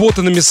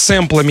отработанными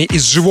сэмплами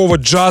из живого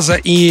джаза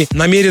и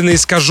намеренно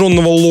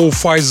искаженного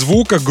лоу-фай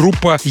звука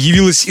группа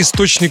явилась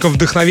источником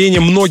вдохновения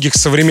многих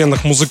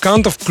современных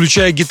музыкантов,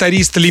 включая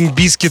гитариста Limp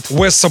Bizkit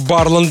Уэса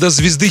Барланда,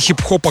 звезды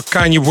хип-хопа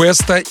Канье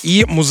Уэста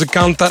и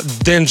музыканта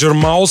Danger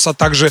Mouse, а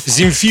также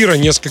Земфира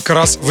несколько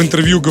раз в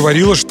интервью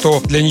говорила,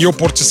 что для нее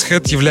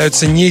Portishead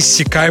являются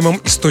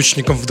неиссякаемым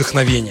источником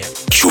вдохновения.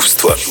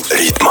 Чувство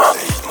ритма.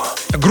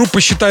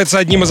 Группа считается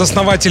одним из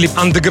основателей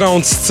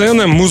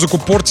андеграунд-сцены. Музыку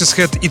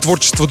Portishead и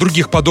творчество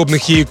других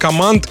подобных ей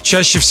команд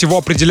чаще всего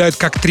определяют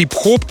как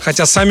трип-хоп,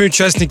 хотя сами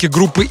участники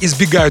группы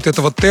избегают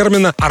этого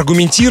термина,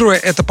 аргументируя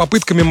это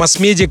попытками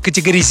масс-медиа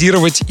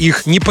категоризировать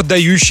их не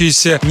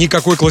поддающуюся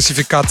никакой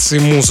классификации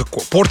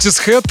музыку.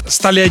 Portishead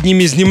стали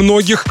одними из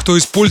немногих, кто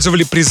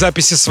использовали при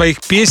записи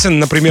своих песен,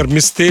 например,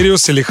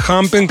 Mysterious или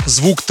Humping,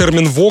 звук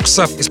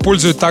термин-вокса,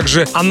 используют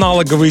также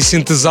аналоговые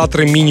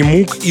синтезаторы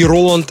Minimoog и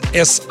Roland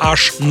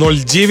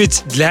SH09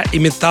 для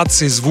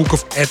имитации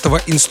звуков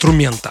этого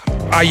инструмента.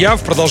 А я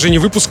в продолжении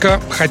выпуска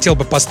хотел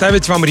бы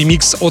поставить вам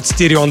ремикс от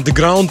Stereo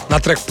Underground на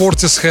трек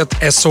Portishead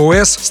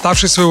SOS,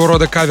 ставший своего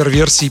рода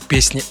кавер-версией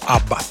песни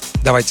Абба.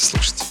 Давайте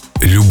слушать.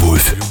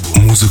 Любовь,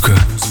 музыка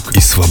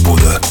и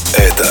свобода —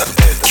 это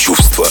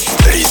чувство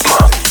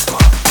ритма.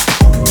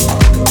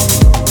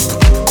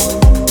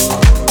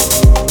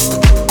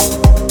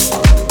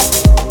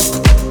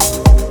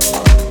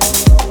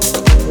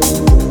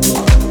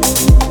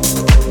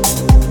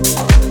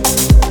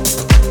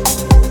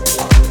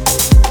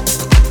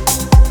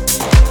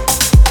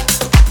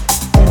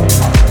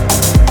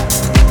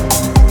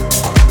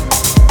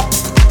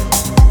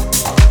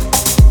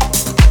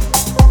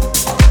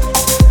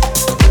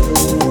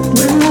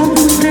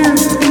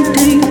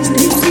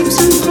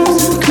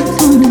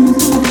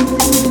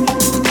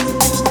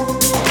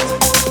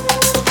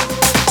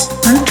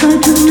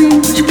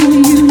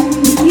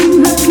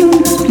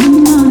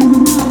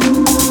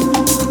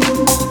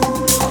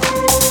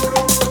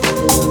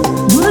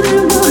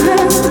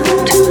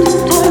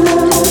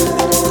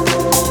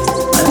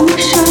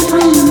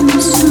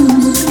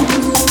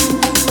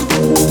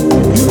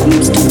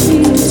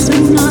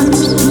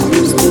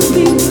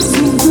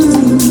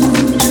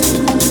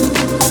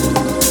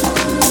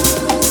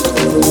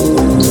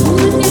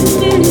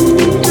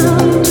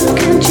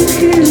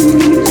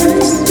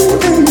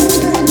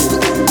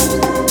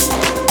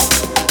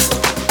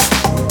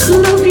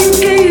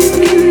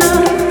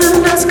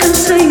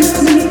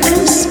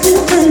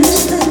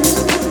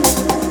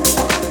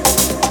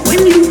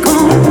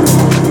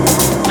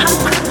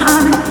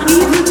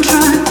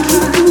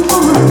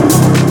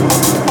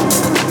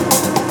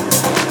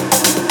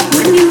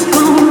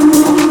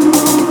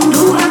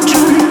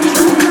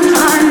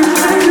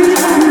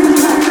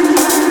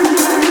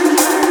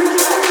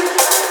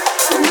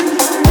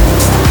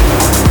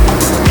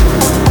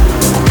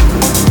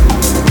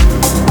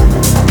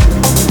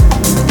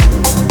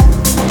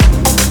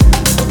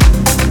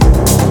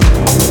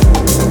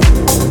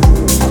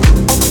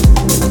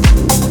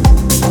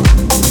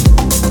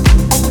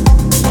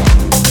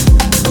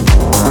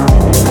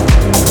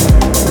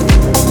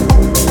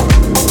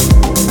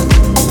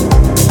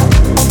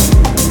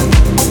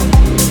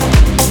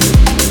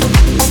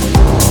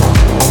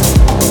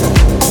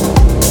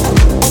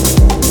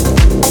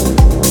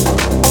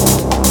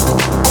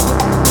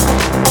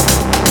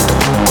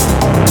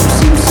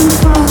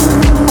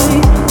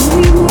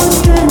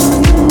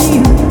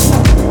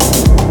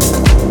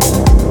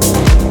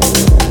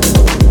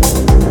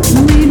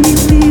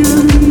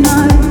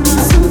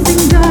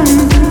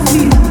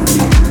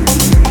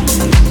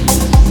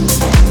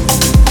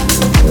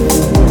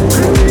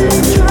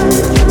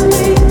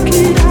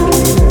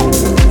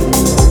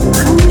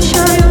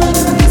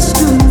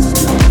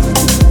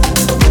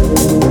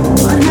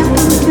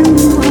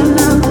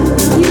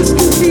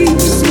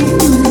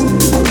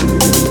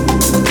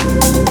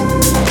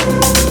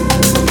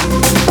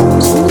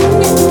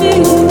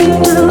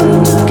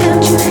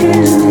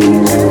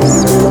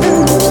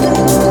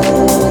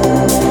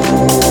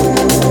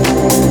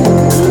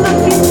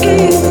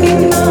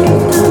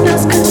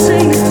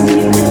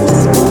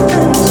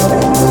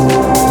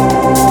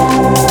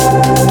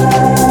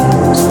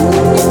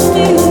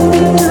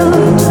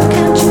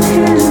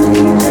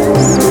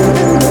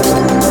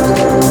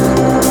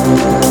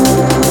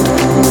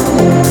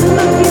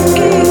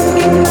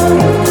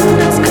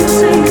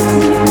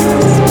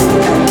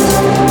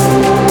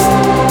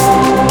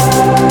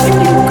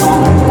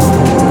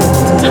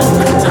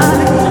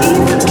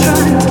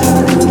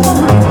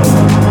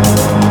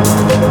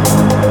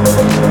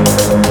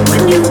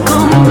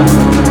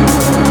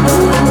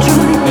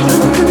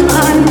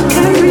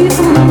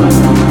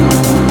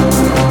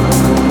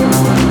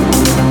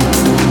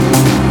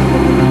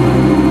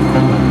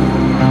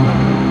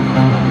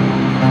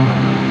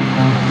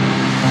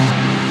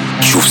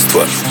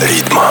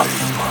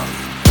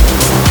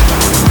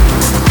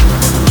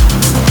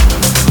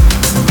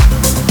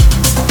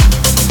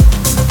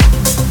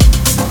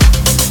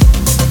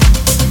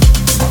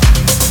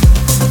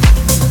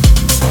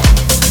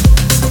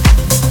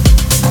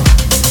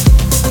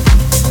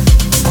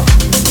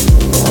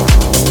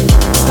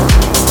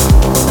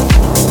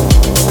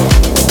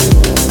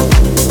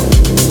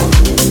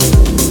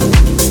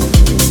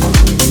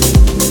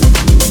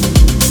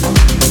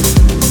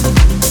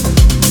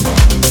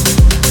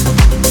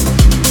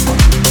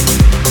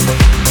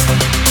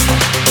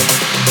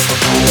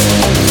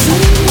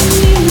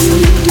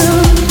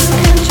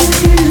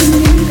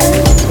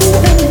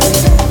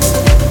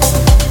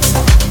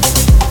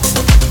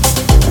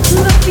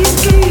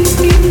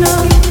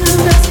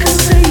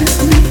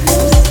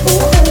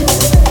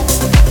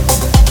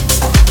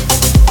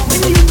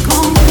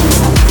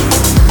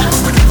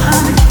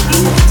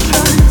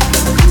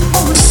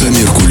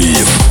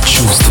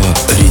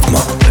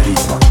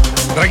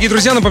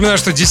 друзья, напоминаю,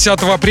 что 10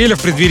 апреля в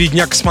преддверии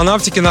Дня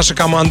космонавтики наша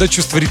команда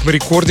 «Чувство ритма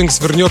Рекордингс»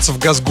 вернется в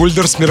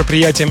Газгольдер с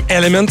мероприятием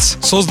Elements,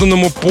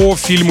 созданному по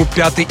фильму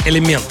 «Пятый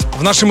элемент».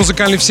 В нашей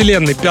музыкальной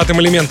вселенной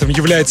пятым элементом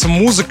является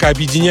музыка,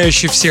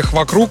 объединяющая всех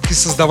вокруг и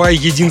создавая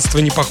единство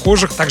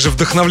непохожих, также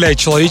вдохновляя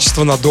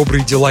человечество на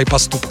добрые дела и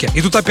поступки.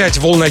 И тут опять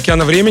волны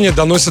океана времени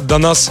доносят до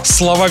нас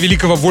слова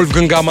великого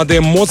Вольфганга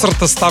Амадея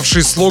Моцарта,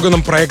 ставшие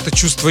слоганом проекта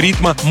 «Чувство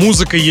ритма».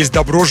 Музыка есть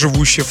добро,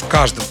 живущее в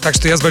каждом. Так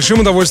что я с большим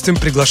удовольствием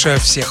приглашаю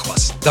всех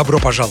вас. Добро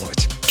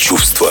пожаловать.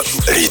 Чувство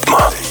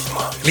ритма.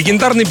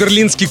 Легендарный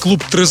берлинский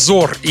клуб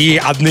 «Трезор» и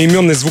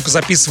одноименный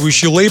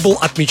звукозаписывающий лейбл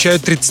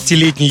отмечают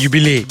 30-летний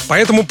юбилей. По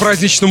этому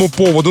праздничному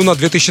поводу на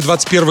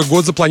 2021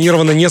 год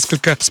запланировано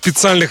несколько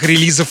специальных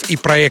релизов и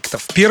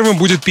проектов. Первым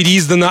будет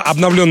переиздана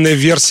обновленная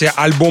версия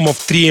альбомов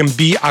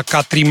 3MB,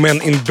 aka Three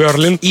Men in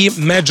Berlin и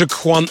Magic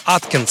Juan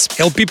Atkins.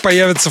 LP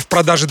появится в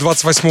продаже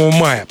 28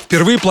 мая.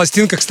 Впервые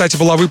пластинка, кстати,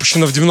 была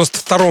выпущена в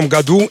 1992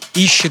 году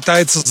и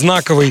считается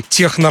знаковой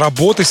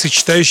техноработой,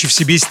 сочетающей в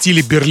себе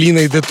стили Берлина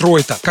и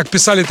Детройта. Как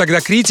писали тогда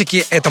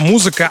критики, эта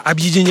музыка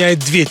объединяет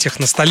две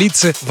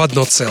техностолицы в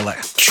одно целое.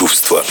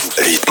 Чувство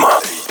ритма.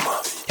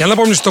 Я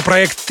напомню, что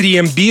проект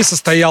 3MB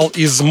состоял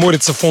из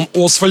Морица фон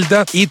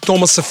Освальда и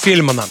Томаса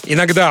Фельмана.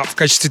 Иногда в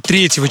качестве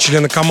третьего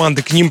члена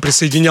команды к ним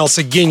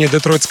присоединялся гений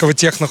детройтского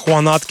техно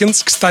Хуан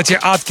Аткинс. Кстати,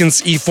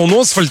 Аткинс и фон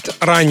Освальд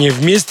ранее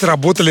вместе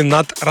работали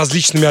над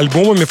различными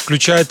альбомами,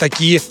 включая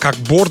такие как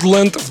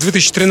Borderland в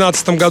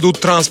 2013 году,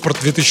 Транспорт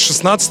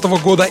 2016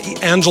 года и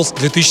Angels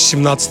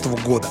 2017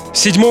 года.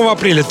 7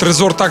 апреля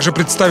Трезор также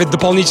представит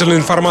дополнительную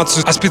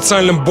информацию о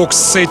специальном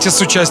бокс-сете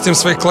с участием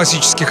своих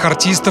классических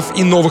артистов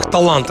и новых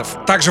талантов.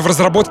 Также в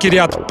разработке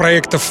ряд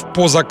проектов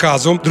по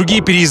заказу,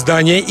 другие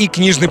переиздания и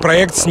книжный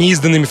проект с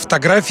неизданными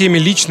фотографиями,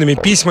 личными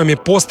письмами,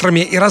 постерами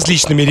и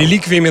различными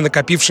реликвиями,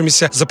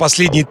 накопившимися за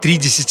последние 3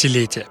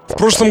 десятилетия. В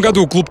прошлом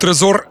году клуб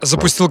 «Трезор»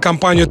 запустил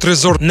кампанию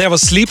 «Трезор Never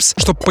Sleeps»,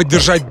 чтобы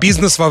поддержать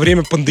бизнес во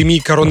время пандемии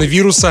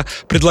коронавируса,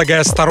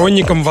 предлагая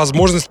сторонникам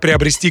возможность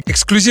приобрести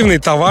эксклюзивные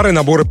товары,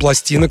 наборы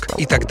пластинок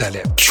и так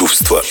далее.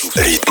 Чувство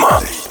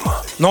ритма.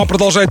 Ну а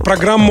продолжает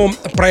программу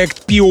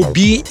проект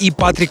POB и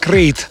Патрик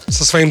Рейд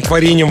со своим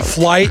творением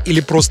 «Fly» или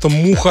просто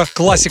 «Муха»,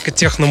 классика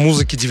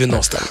техно-музыки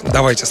 90-х.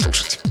 Давайте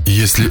слушать.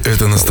 Если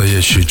это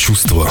настоящее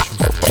чувство,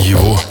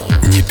 его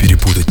не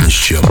перепутать ни с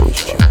чем.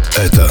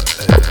 Это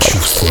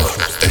чувство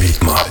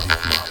ритма.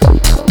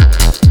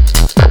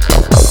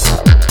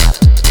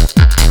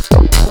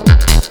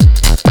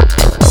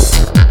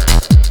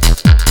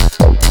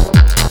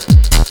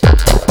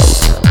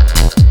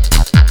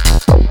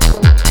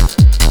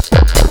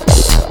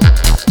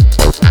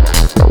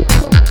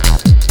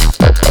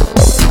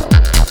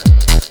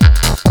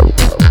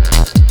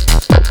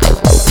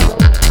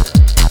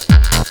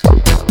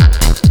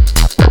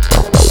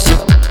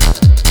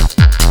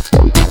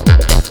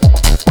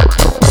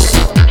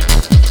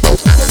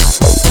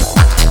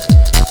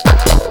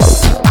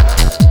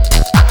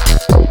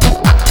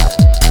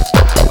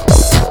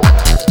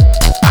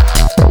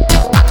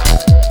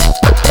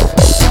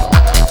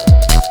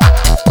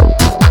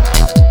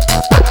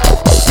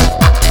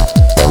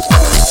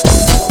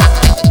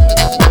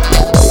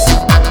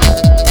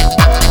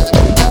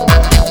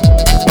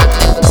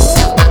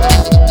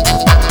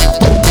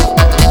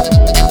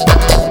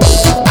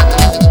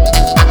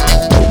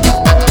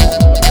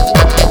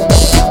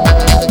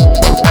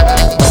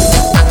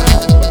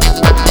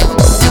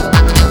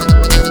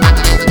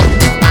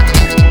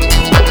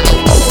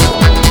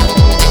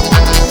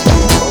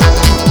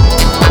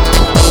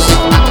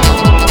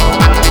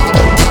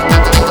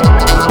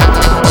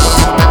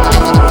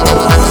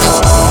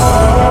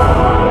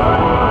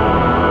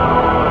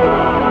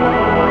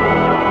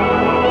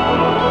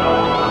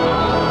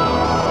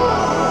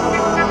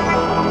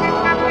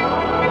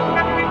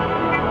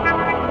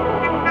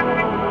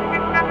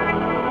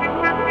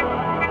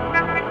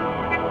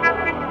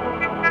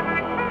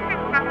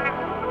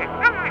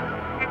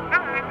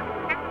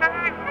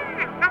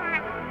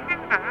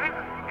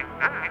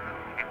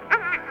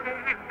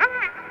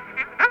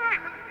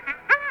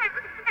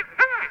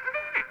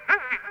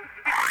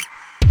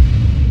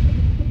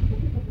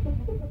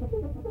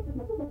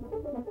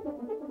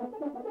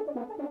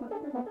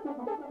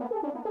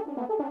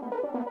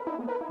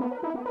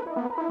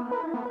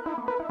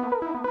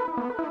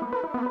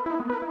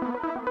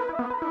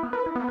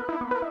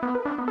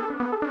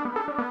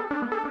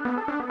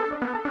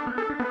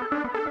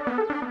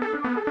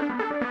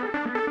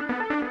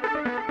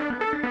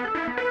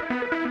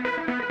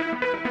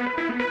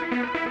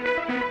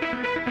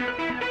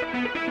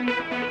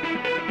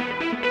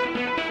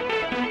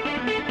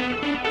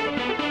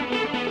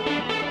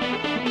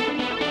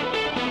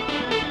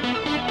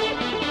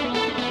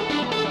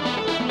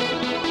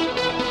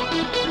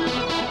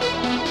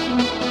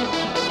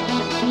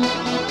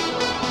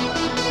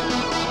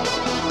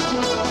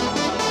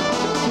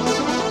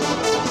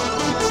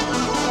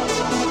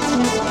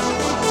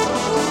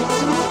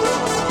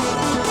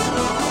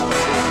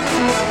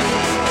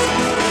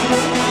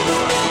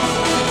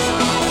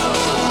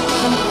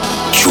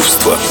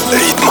 Чувство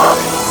ритма.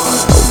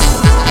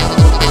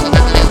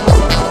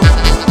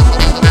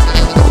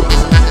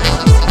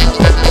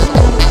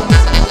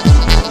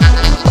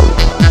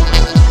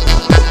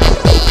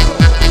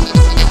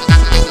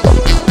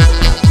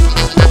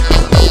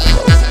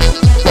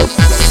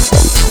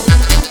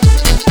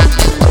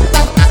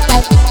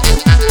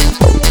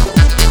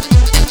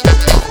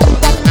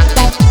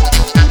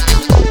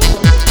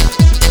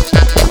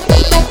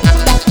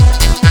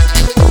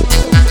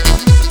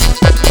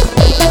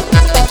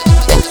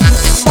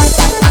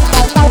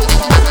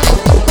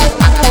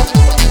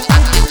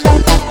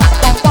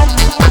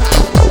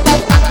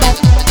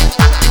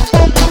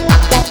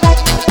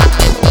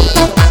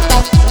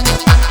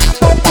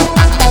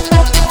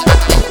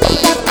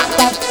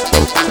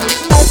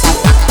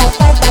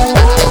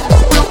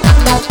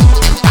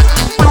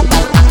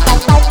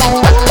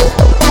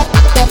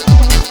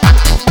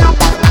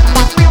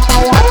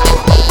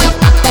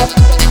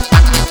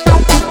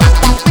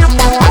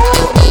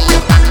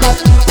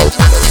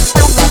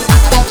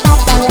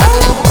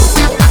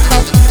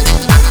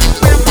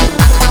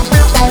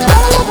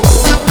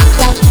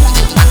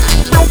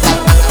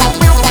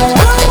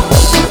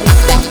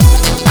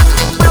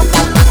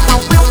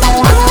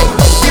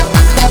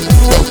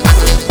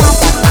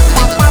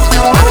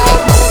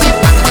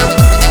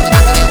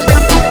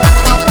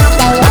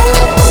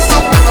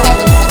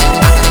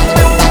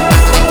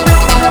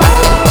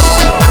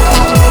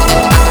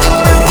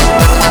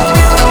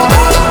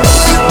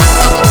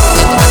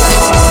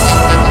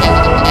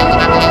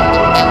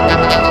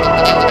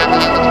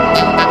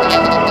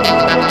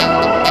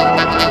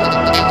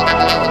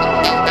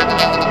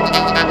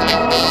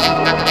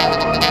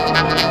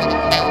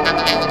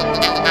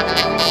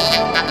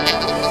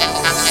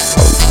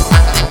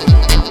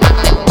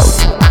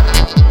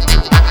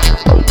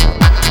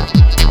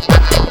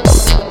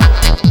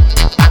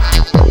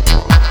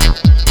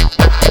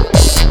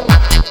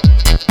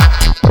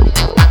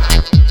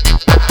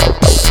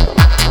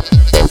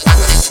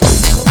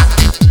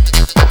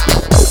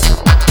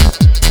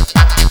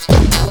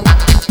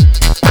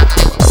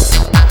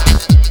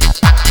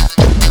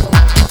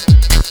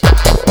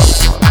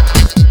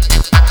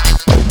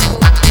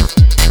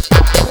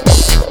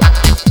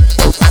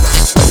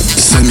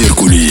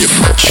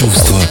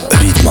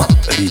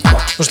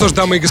 Ну что ж,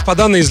 дамы и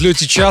господа, на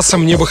излете часа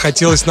мне бы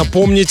хотелось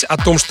напомнить о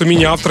том, что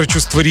меня, автора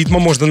 «Чувства ритма»,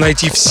 можно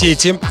найти в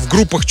сети, в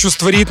группах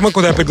 «Чувства ритма»,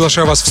 куда я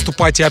приглашаю вас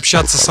вступать и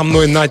общаться со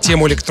мной на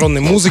тему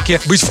электронной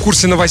музыки, быть в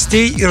курсе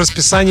новостей и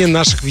расписания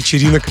наших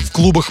вечеринок в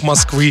клубах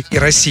Москвы и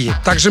России.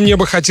 Также мне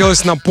бы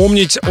хотелось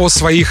напомнить о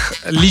своих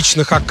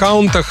личных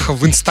аккаунтах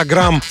в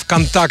Instagram,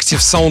 ВКонтакте, в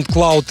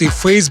SoundCloud и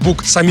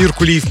Facebook Самир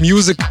Кулиев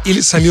Music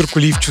или Самир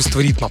Кулиев «Чувство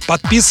ритма».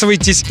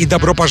 Подписывайтесь и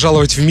добро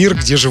пожаловать в мир,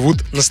 где живут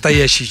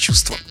настоящие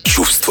чувства.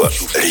 Чувство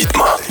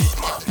ритма.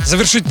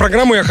 Завершить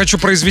программу я хочу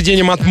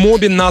произведением от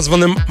Моби,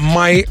 названным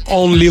 «My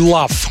Only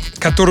Love»,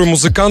 которую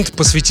музыкант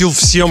посвятил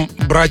всем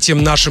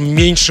братьям нашим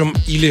меньшим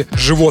или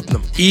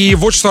животным. И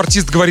вот что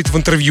артист говорит в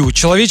интервью.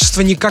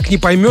 Человечество никак не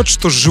поймет,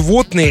 что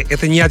животные —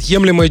 это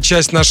неотъемлемая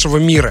часть нашего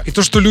мира. И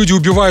то, что люди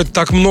убивают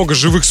так много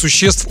живых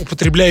существ,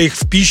 употребляя их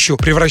в пищу,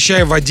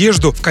 превращая в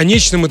одежду, в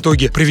конечном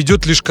итоге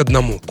приведет лишь к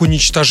одному — к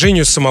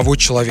уничтожению самого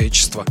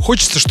человечества.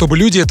 Хочется, чтобы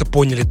люди это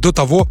поняли до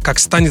того, как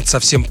станет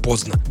совсем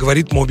поздно,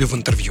 говорит Моби в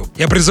интервью.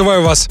 Я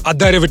призываю вас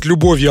одаривать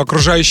любовью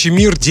окружающий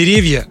мир,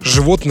 деревья,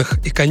 животных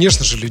и,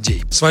 конечно же,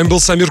 людей. С вами был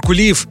Самир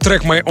Кулиев.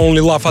 Трек «My Only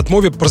Love» от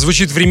Моби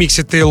прозвучит в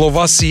ремиксе Tale of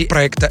Us и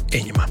проекта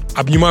Anima.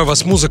 Обнимаю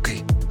вас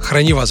музыкой.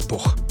 Храни вас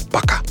Бог.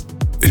 Пока.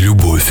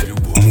 Любовь,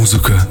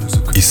 музыка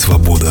и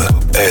свобода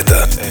 —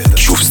 это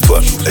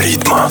чувство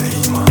ритма.